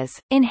areas,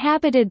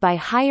 inhabited by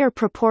higher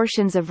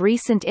proportions of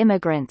recent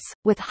immigrants,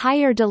 with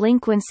higher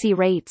delinquency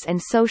rates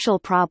and social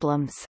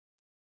problems.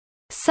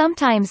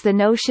 Sometimes the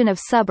notion of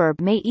suburb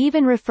may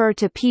even refer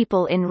to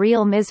people in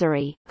real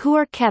misery, who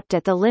are kept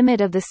at the limit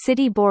of the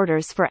city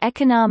borders for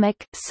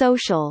economic,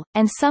 social,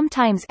 and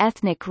sometimes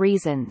ethnic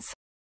reasons.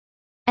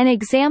 An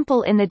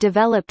example in the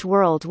developed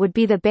world would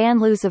be the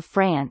banlieues of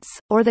France,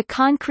 or the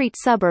concrete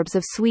suburbs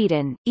of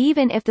Sweden,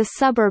 even if the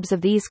suburbs of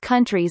these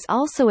countries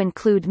also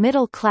include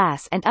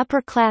middle-class and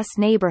upper-class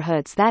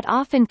neighborhoods that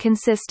often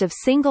consist of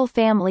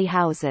single-family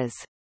houses.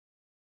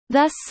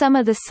 Thus some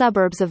of the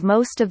suburbs of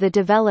most of the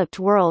developed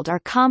world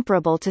are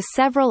comparable to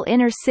several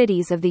inner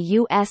cities of the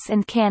US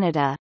and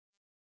Canada.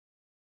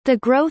 The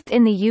growth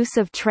in the use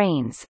of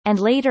trains, and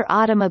later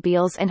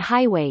automobiles and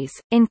highways,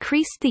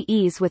 increased the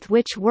ease with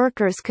which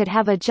workers could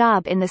have a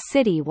job in the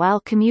city while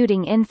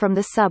commuting in from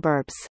the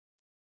suburbs.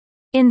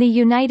 In the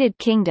United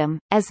Kingdom,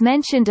 as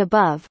mentioned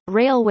above,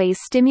 railways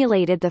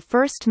stimulated the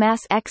first mass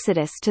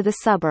exodus to the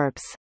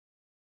suburbs.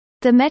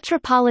 The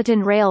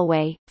Metropolitan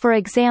Railway, for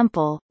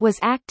example, was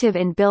active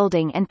in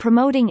building and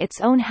promoting its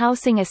own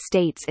housing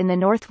estates in the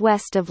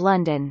northwest of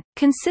London,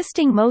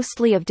 consisting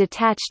mostly of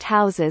detached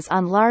houses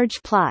on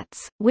large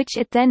plots, which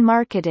it then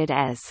marketed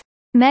as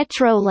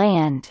Metro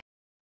land.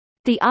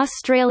 The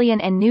Australian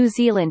and New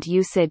Zealand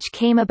usage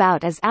came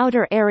about as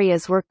outer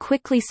areas were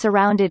quickly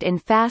surrounded in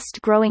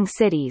fast-growing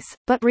cities,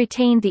 but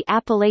retained the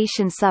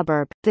appellation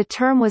suburb. The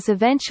term was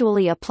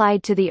eventually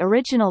applied to the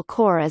original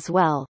core as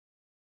well.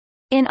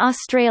 In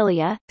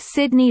Australia,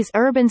 Sydney's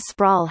urban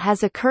sprawl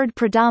has occurred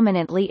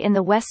predominantly in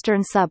the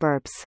western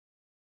suburbs.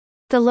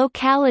 The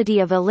locality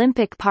of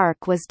Olympic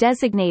Park was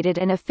designated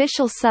an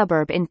official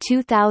suburb in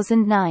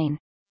 2009.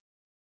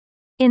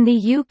 In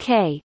the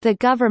UK, the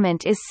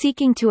government is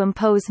seeking to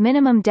impose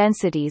minimum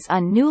densities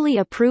on newly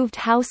approved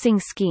housing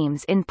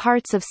schemes in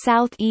parts of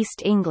South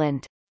East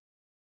England.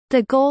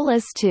 The goal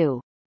is to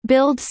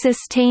build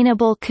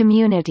sustainable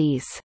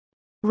communities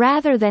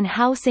rather than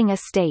housing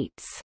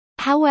estates.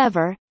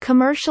 However,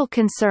 commercial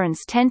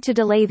concerns tend to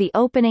delay the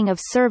opening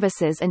of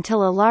services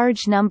until a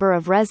large number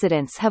of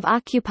residents have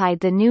occupied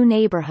the new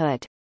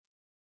neighborhood.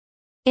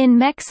 In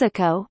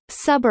Mexico,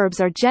 suburbs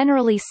are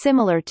generally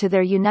similar to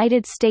their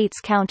United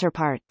States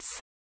counterparts.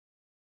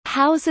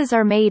 Houses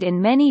are made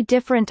in many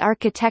different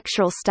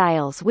architectural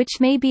styles which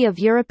may be of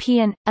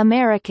European,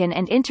 American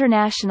and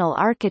international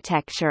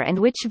architecture and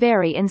which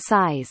vary in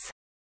size.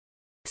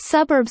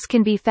 Suburbs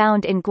can be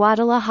found in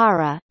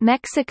Guadalajara,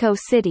 Mexico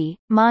City,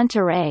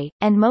 Monterrey,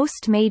 and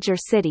most major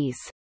cities.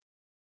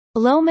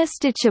 Lomas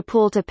de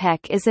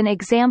Chapultepec is an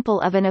example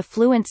of an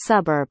affluent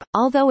suburb,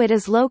 although it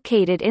is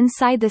located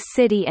inside the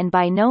city and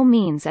by no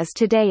means is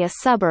today a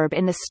suburb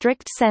in the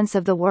strict sense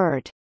of the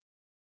word.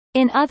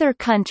 In other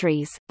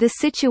countries, the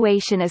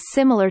situation is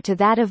similar to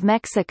that of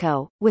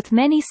Mexico, with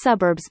many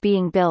suburbs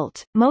being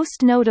built,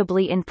 most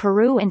notably in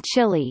Peru and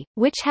Chile,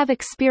 which have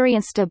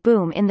experienced a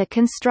boom in the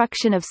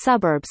construction of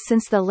suburbs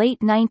since the late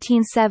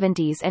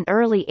 1970s and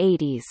early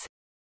 80s.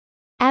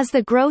 As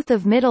the growth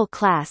of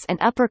middle-class and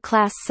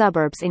upper-class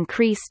suburbs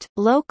increased,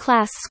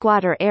 low-class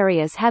squatter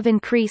areas have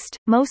increased,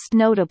 most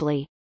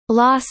notably,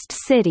 lost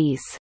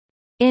cities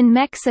in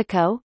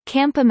Mexico,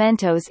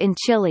 campamentos in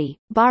Chile,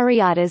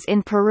 barriadas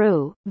in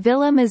Peru,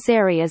 Villa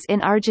Miserias in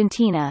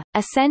Argentina,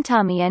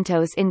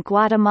 asentamientos in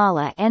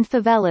Guatemala and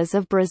favelas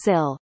of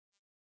Brazil.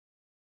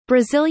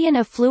 Brazilian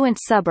affluent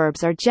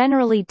suburbs are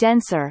generally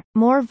denser,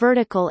 more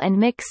vertical and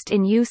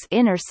mixed-in-use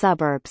inner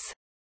suburbs.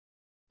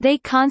 They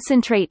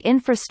concentrate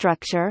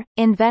infrastructure,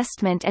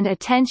 investment and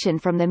attention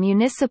from the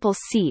municipal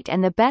seat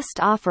and the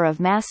best offer of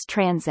mass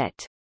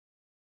transit.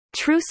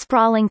 true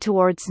sprawling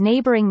towards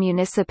neighboring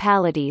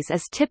municipalities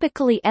is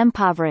typically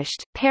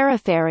impoverished,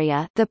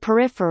 peripheria the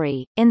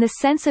periphery, in the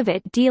sense of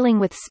it dealing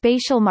with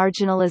spatial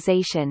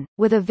marginalization,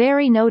 with a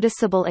very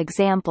noticeable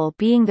example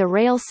being the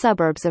rail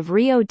suburbs of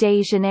Rio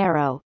de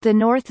Janeiro, the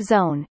North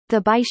Zone,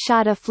 the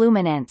Baixada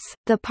Fluminense,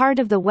 the part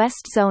of the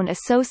West Zone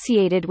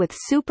associated with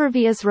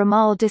Supervias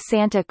Ramal de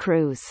Santa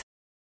Cruz.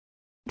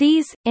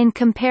 These, in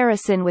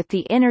comparison with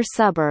the inner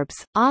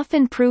suburbs,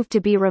 often prove to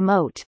be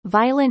remote,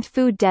 violent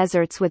food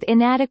deserts with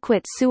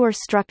inadequate sewer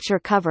structure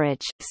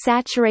coverage,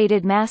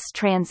 saturated mass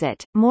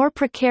transit, more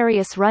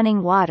precarious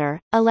running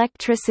water,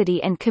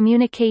 electricity and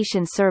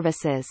communication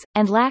services,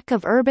 and lack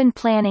of urban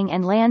planning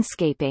and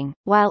landscaping,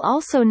 while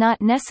also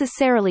not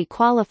necessarily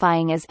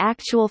qualifying as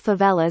actual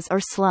favelas or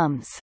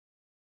slums.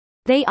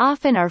 They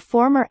often are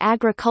former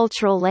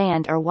agricultural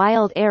land or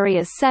wild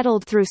areas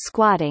settled through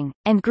squatting,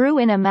 and grew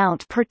in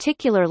amount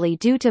particularly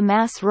due to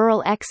mass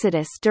rural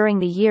exodus during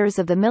the years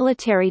of the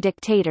military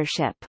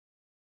dictatorship.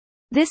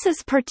 This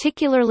is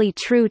particularly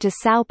true to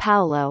São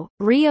Paulo,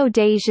 Rio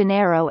de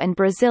Janeiro and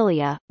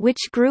Brasília,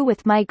 which grew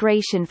with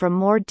migration from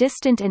more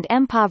distant and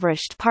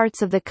impoverished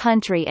parts of the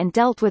country and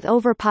dealt with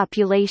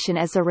overpopulation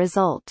as a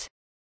result.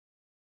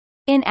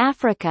 In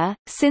Africa,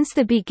 since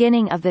the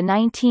beginning of the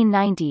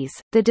 1990s,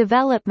 the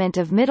development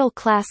of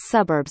middle-class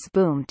suburbs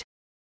boomed.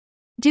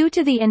 Due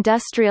to the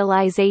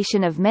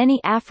industrialization of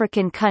many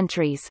African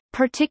countries,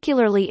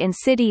 particularly in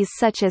cities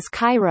such as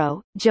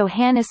Cairo,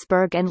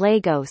 Johannesburg and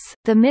Lagos,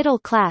 the middle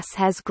class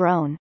has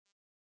grown.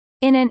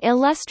 In an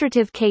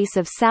illustrative case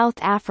of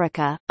South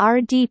Africa,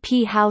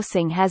 RDP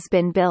housing has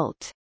been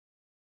built.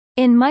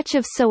 In much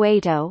of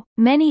Soweto,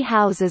 many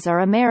houses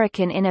are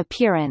American in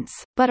appearance,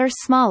 but are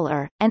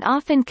smaller, and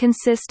often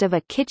consist of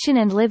a kitchen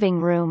and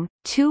living room,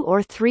 2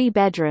 or 3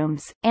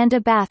 bedrooms, and a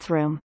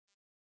bathroom.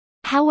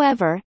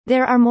 However,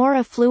 there are more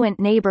affluent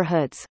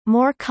neighborhoods,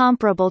 more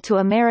comparable to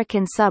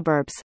American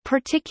suburbs,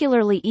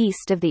 particularly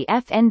east of the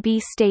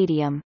FNB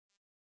Stadium.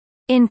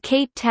 In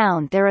Cape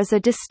Town there is a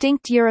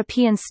distinct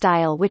European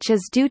style which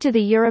is due to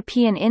the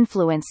European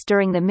influence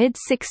during the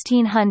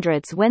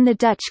mid-1600s when the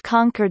Dutch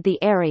conquered the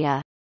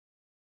area.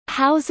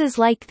 Houses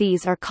like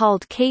these are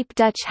called Cape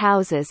Dutch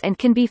houses and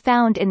can be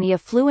found in the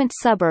affluent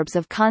suburbs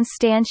of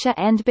Constantia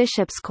and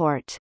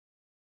Bishopscourt.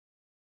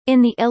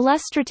 In the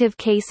illustrative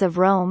case of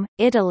Rome,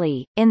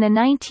 Italy, in the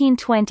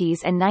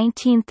 1920s and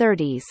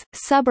 1930s,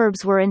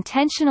 suburbs were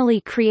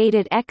intentionally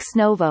created ex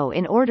novo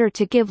in order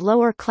to give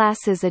lower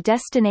classes a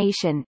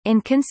destination, in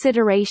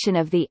consideration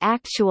of the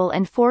actual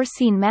and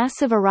foreseen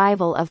massive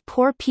arrival of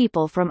poor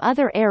people from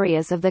other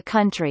areas of the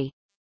country.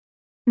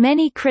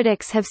 Many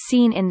critics have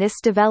seen in this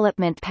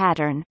development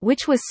pattern,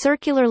 which was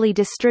circularly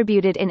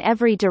distributed in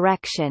every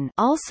direction,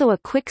 also a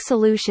quick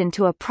solution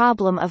to a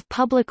problem of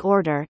public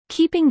order,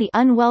 keeping the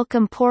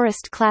unwelcome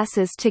poorest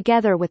classes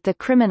together with the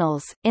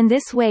criminals, in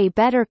this way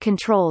better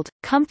controlled,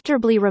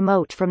 comfortably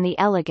remote from the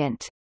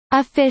elegant,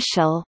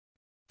 official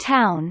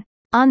town.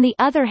 On the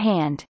other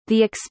hand,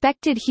 the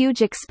expected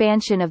huge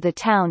expansion of the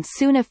town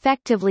soon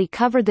effectively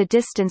covered the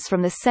distance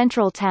from the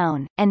central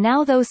town, and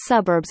now those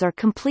suburbs are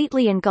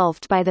completely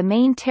engulfed by the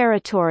main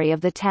territory of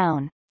the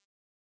town.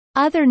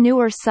 Other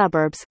newer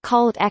suburbs,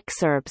 called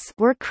exurbs,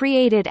 were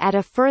created at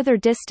a further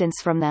distance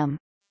from them.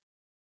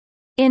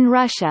 In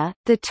Russia,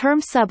 the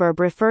term suburb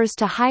refers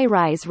to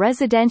high-rise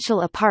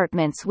residential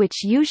apartments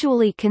which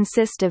usually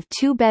consist of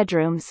 2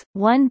 bedrooms,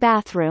 1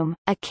 bathroom,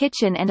 a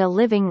kitchen and a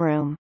living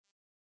room.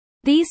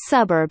 These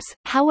suburbs,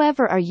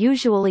 however, are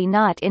usually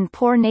not in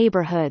poor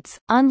neighborhoods,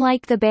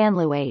 unlike the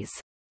banlieues.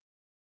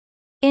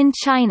 In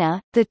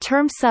China, the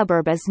term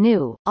suburb is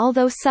new,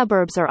 although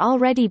suburbs are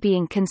already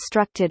being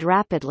constructed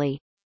rapidly.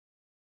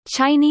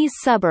 Chinese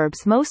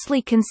suburbs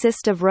mostly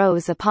consist of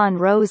rows upon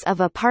rows of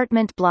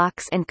apartment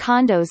blocks and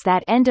condos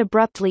that end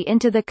abruptly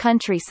into the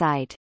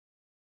countryside.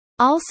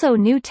 Also,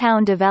 new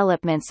town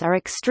developments are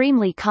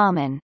extremely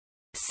common.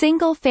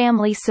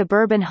 Single-family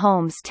suburban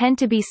homes tend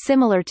to be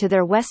similar to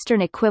their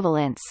Western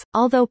equivalents,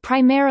 although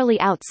primarily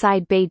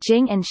outside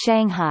Beijing and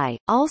Shanghai,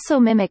 also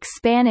mimic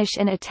Spanish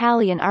and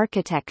Italian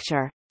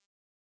architecture.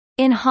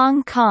 In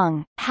Hong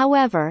Kong,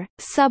 however,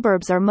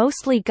 suburbs are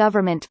mostly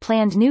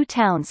government-planned new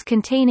towns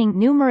containing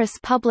numerous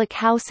public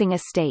housing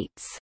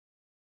estates.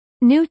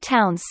 New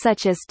towns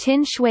such as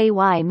Tin Shui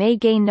Wai may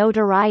gain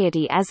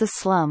notoriety as a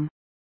slum.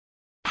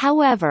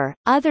 However,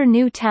 other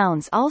new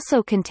towns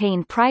also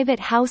contain private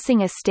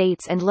housing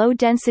estates and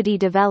low-density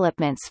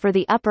developments for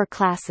the upper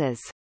classes.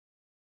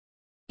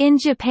 In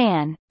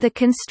Japan, the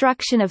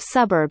construction of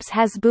suburbs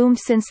has boomed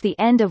since the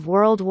end of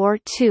World War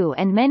II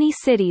and many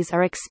cities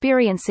are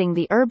experiencing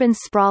the urban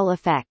sprawl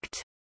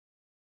effect.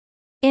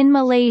 In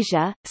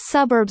Malaysia,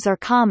 suburbs are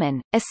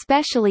common,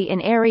 especially in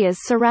areas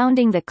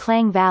surrounding the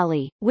Klang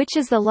Valley, which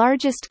is the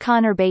largest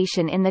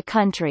conurbation in the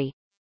country.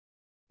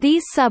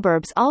 These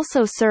suburbs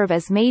also serve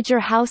as major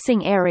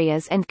housing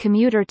areas and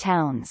commuter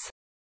towns.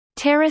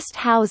 Terraced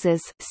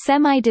houses,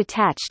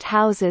 semi-detached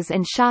houses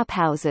and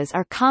shophouses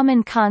are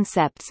common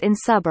concepts in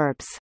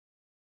suburbs.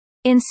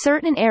 In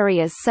certain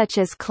areas such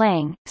as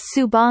Klang,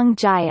 Subang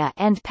Jaya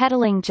and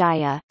Petaling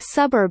Jaya,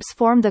 suburbs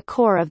form the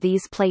core of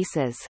these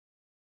places.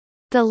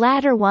 The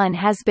latter one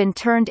has been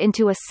turned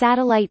into a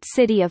satellite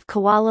city of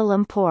Kuala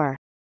Lumpur.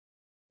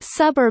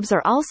 Suburbs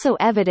are also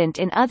evident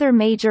in other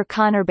major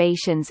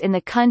conurbations in the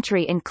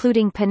country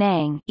including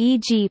Penang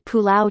e.g.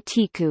 Pulau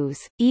Tikus,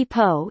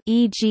 Ipoh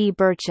e.g.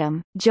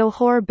 Bercham,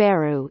 Johor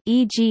Bahru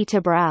e.g.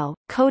 Tabrau,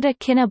 Kota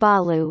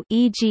Kinabalu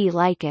e.g.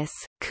 Lykas,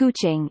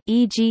 Kuching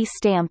e.g.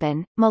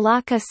 Stampen,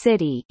 Malacca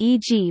City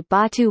e.g.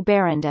 Batu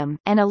Berendam,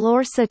 and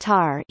Alor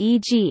Setar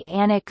e.g.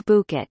 Anak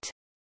Bukit.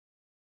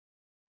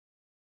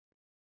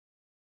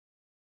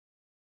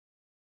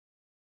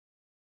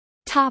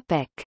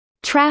 Topic: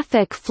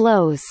 Traffic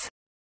flows.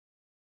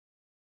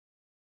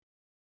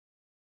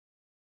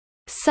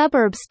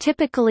 Suburbs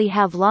typically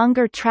have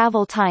longer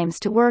travel times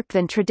to work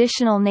than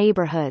traditional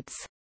neighborhoods.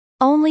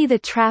 Only the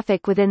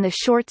traffic within the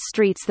short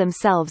streets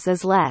themselves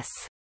is less.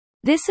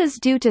 This is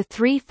due to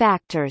three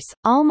factors: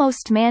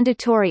 almost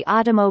mandatory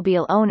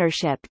automobile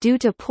ownership due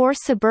to poor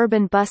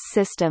suburban bus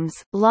systems,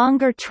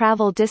 longer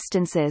travel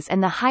distances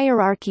and the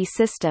hierarchy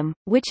system,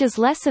 which is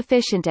less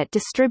efficient at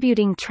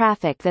distributing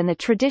traffic than the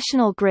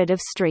traditional grid of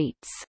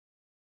streets.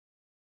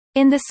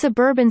 In the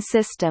suburban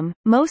system,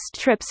 most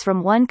trips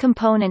from one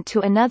component to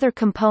another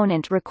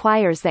component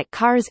requires that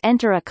cars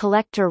enter a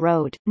collector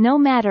road, no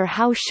matter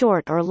how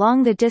short or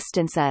long the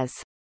distance is.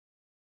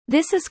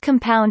 This is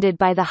compounded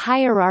by the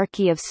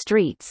hierarchy of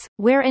streets,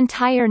 where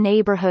entire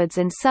neighborhoods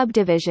and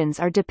subdivisions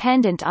are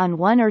dependent on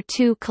one or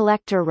two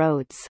collector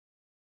roads.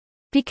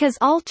 Because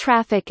all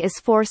traffic is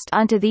forced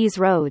onto these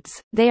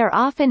roads, they are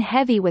often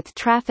heavy with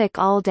traffic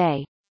all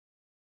day.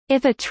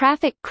 If a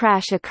traffic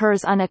crash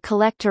occurs on a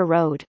collector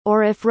road,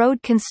 or if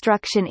road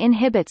construction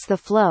inhibits the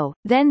flow,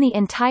 then the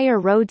entire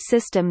road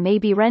system may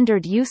be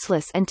rendered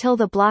useless until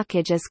the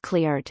blockage is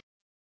cleared.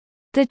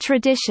 The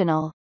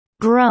traditional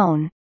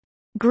grown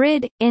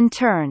grid, in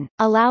turn,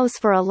 allows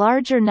for a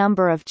larger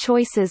number of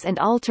choices and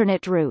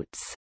alternate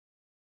routes.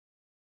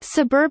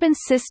 Suburban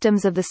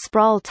systems of the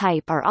sprawl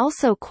type are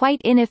also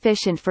quite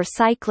inefficient for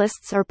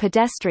cyclists or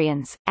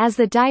pedestrians, as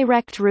the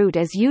direct route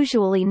is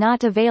usually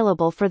not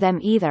available for them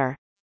either.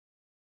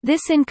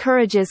 This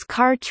encourages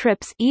car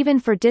trips even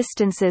for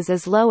distances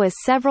as low as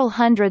several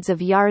hundreds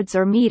of yards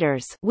or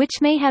meters,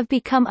 which may have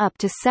become up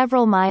to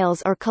several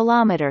miles or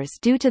kilometers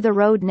due to the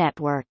road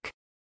network.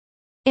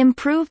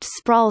 Improved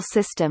sprawl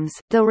systems,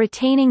 though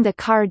retaining the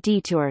car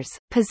detours,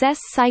 possess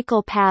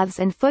cycle paths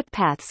and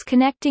footpaths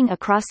connecting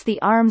across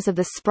the arms of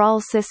the sprawl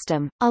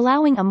system,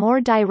 allowing a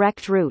more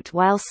direct route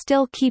while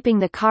still keeping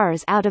the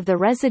cars out of the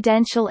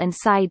residential and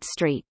side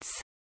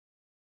streets.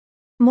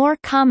 More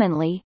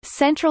commonly,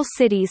 central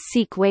cities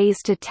seek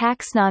ways to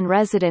tax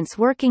non-residents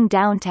working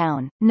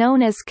downtown,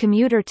 known as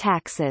commuter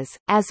taxes,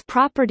 as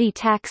property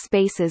tax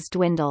bases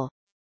dwindle.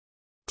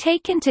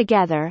 Taken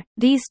together,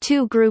 these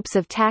two groups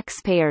of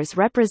taxpayers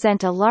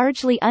represent a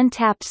largely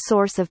untapped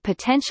source of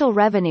potential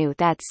revenue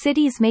that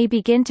cities may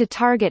begin to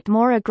target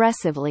more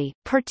aggressively,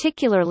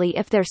 particularly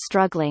if they're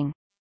struggling.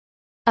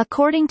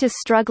 According to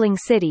struggling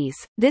cities,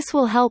 this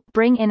will help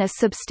bring in a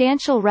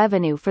substantial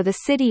revenue for the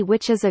city,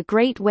 which is a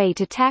great way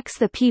to tax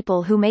the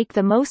people who make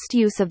the most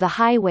use of the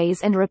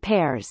highways and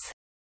repairs.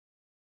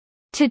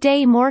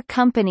 Today more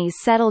companies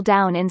settle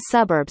down in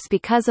suburbs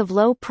because of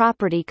low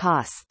property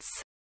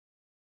costs.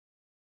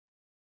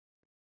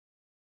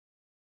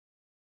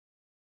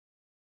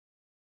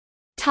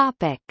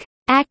 Topic: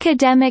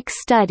 Academic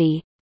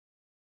study.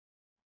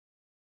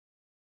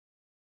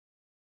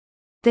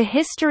 The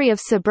history of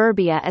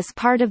suburbia is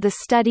part of the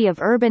study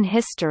of urban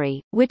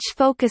history, which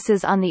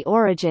focuses on the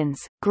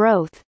origins,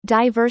 growth,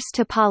 diverse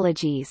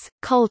topologies,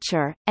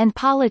 culture, and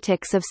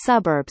politics of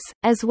suburbs,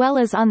 as well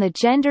as on the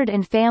gendered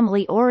and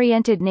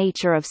family-oriented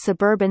nature of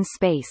suburban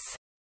space.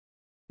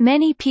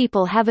 Many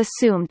people have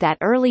assumed that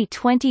early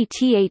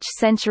 20th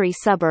century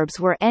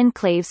suburbs were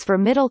enclaves for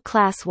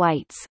middle-class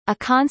whites, a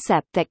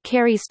concept that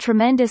carries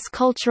tremendous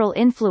cultural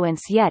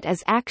influence yet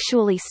is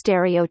actually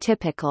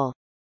stereotypical.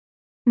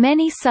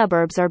 Many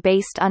suburbs are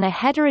based on a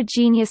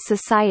heterogeneous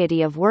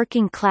society of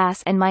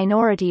working-class and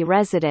minority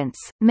residents,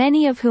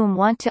 many of whom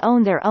want to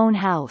own their own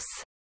house.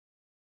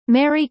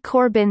 Mary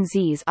Corbin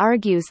Zies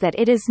argues that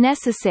it is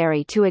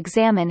necessary to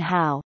examine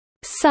how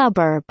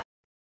suburb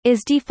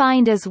is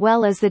defined as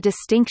well as the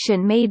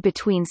distinction made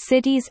between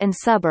cities and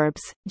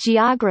suburbs,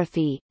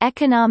 geography,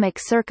 economic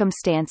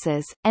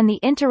circumstances, and the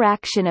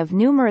interaction of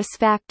numerous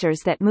factors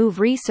that move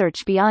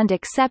research beyond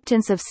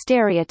acceptance of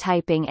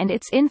stereotyping and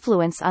its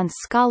influence on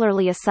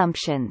scholarly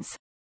assumptions.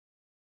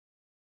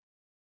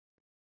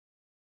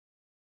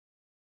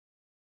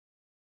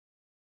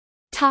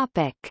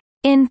 Topic: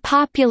 In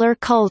popular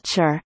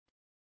culture.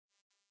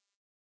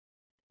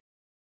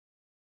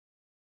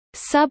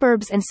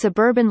 Suburbs and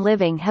suburban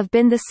living have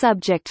been the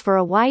subject for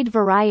a wide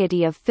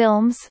variety of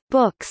films,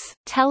 books,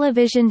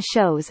 television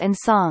shows and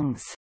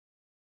songs.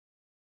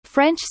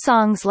 French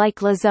songs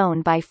like La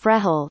Zone by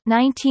Frehel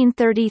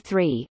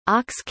 1933,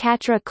 Aux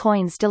quatre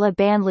coins de la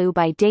banlieue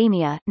by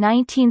Damia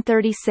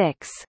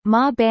 1936,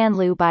 Ma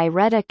banlieue by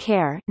Retta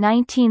Kerr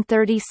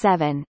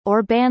 1937,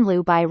 or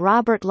Banlieue by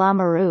Robert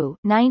Lamoureux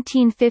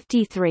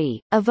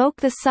 1953, evoke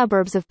the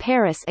suburbs of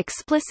Paris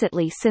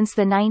explicitly since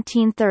the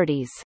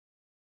 1930s.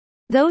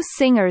 Those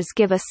singers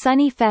give a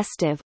sunny,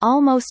 festive,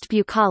 almost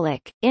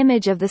bucolic,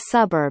 image of the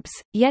suburbs,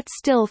 yet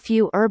still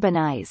few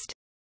urbanized.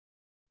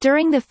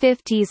 During the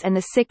 50s and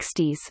the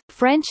 60s,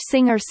 French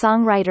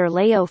singer-songwriter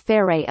Léo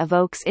Ferré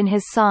evokes in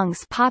his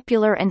songs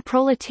popular and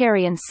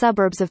proletarian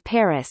suburbs of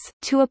Paris,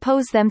 to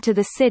oppose them to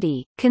the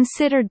city,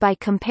 considered by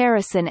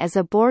comparison as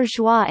a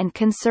bourgeois and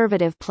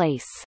conservative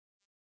place.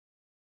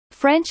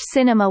 French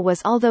cinema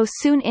was although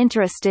soon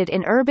interested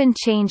in urban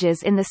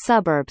changes in the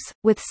suburbs,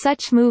 with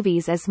such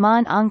movies as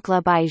Mon Oncle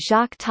by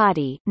Jacques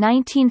Tati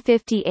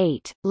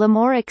 1958,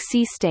 L'amour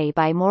existe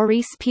by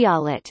Maurice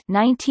Pialet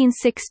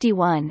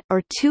 1961,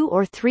 or Two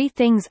or Three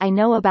Things I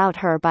Know About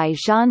Her by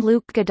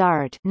Jean-Luc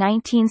Godard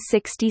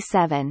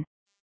 1967.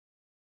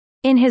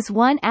 In his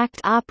one-act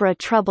opera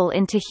Trouble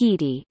in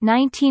Tahiti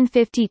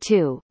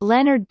 1952,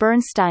 Leonard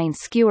Bernstein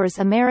skewers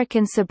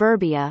American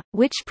suburbia,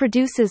 which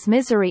produces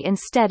misery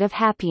instead of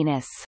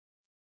happiness.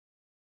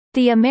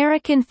 The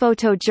American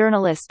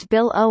photojournalist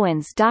Bill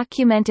Owens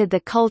documented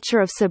the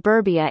culture of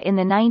suburbia in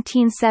the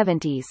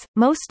 1970s,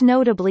 most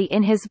notably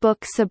in his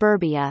book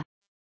Suburbia.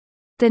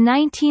 The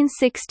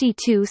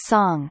 1962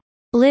 song,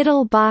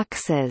 "Little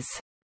Boxes"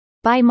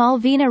 by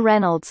Malvina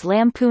Reynolds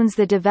lampoons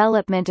the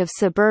development of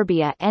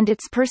suburbia and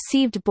its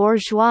perceived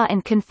bourgeois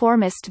and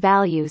conformist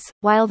values,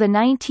 while the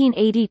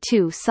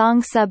 1982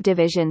 song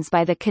Subdivisions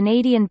by the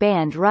Canadian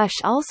band Rush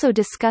also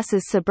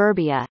discusses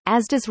suburbia,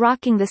 as does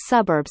Rocking the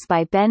Suburbs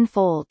by Ben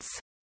Folds.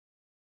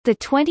 The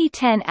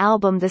 2010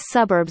 album The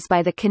Suburbs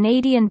by the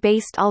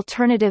Canadian-based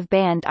alternative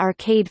band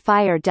Arcade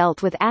Fire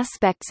dealt with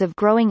aspects of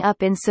growing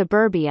up in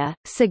suburbia,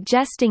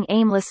 suggesting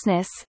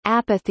aimlessness,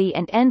 apathy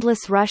and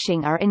endless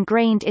rushing are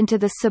ingrained into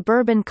the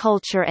suburban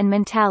culture and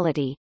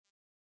mentality.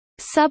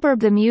 Suburb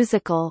the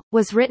Musical,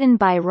 was written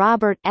by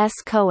Robert S.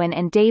 Cohen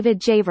and David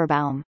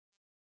Javerbaum.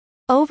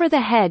 Over the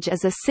Hedge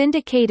is a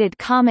syndicated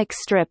comic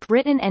strip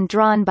written and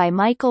drawn by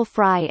Michael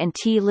Fry and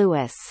T.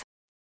 Lewis.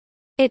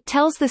 It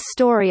tells the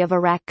story of a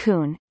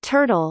raccoon,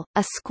 turtle,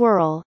 a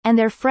squirrel, and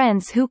their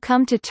friends who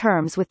come to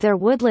terms with their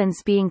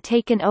woodlands being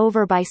taken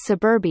over by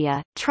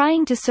suburbia,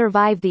 trying to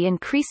survive the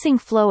increasing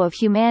flow of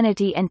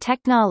humanity and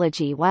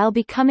technology while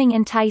becoming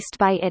enticed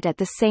by it at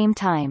the same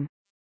time.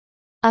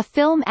 A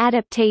film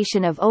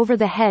adaptation of Over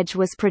the Hedge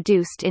was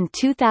produced in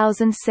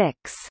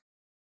 2006.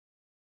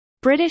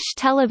 British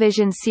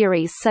television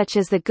series such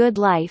as The Good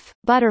Life,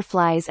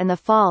 Butterflies and The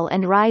Fall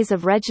and Rise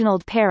of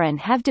Reginald Perrin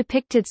have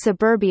depicted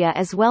suburbia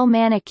as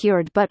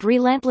well-manicured but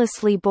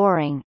relentlessly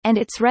boring, and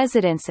its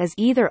residents as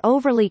either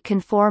overly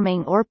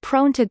conforming or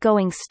prone to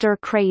going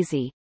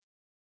stir-crazy.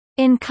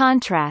 In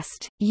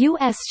contrast,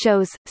 U.S.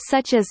 shows,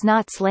 such as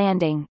Knots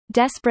Landing,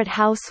 Desperate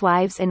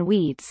Housewives and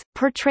Weeds,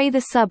 portray the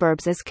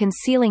suburbs as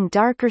concealing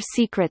darker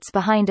secrets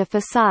behind a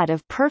facade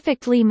of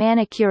perfectly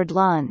manicured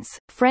lawns,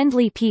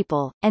 friendly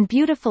people, and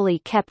beautifully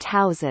kept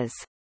houses.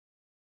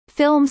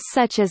 Films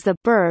such as The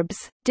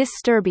Burbs,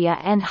 Disturbia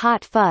and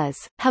Hot Fuzz,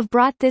 have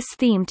brought this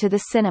theme to the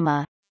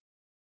cinema.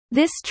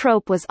 This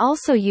trope was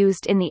also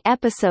used in the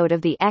episode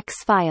of The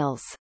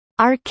X-Files,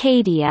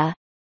 Arcadia,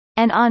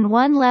 and on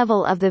one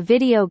level of the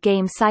video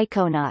game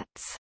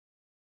Psychonauts.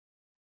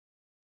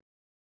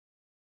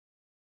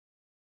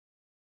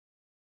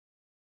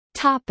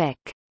 Topic.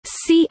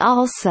 See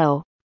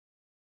also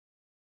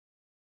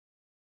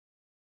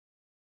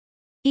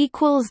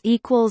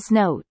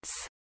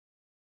Notes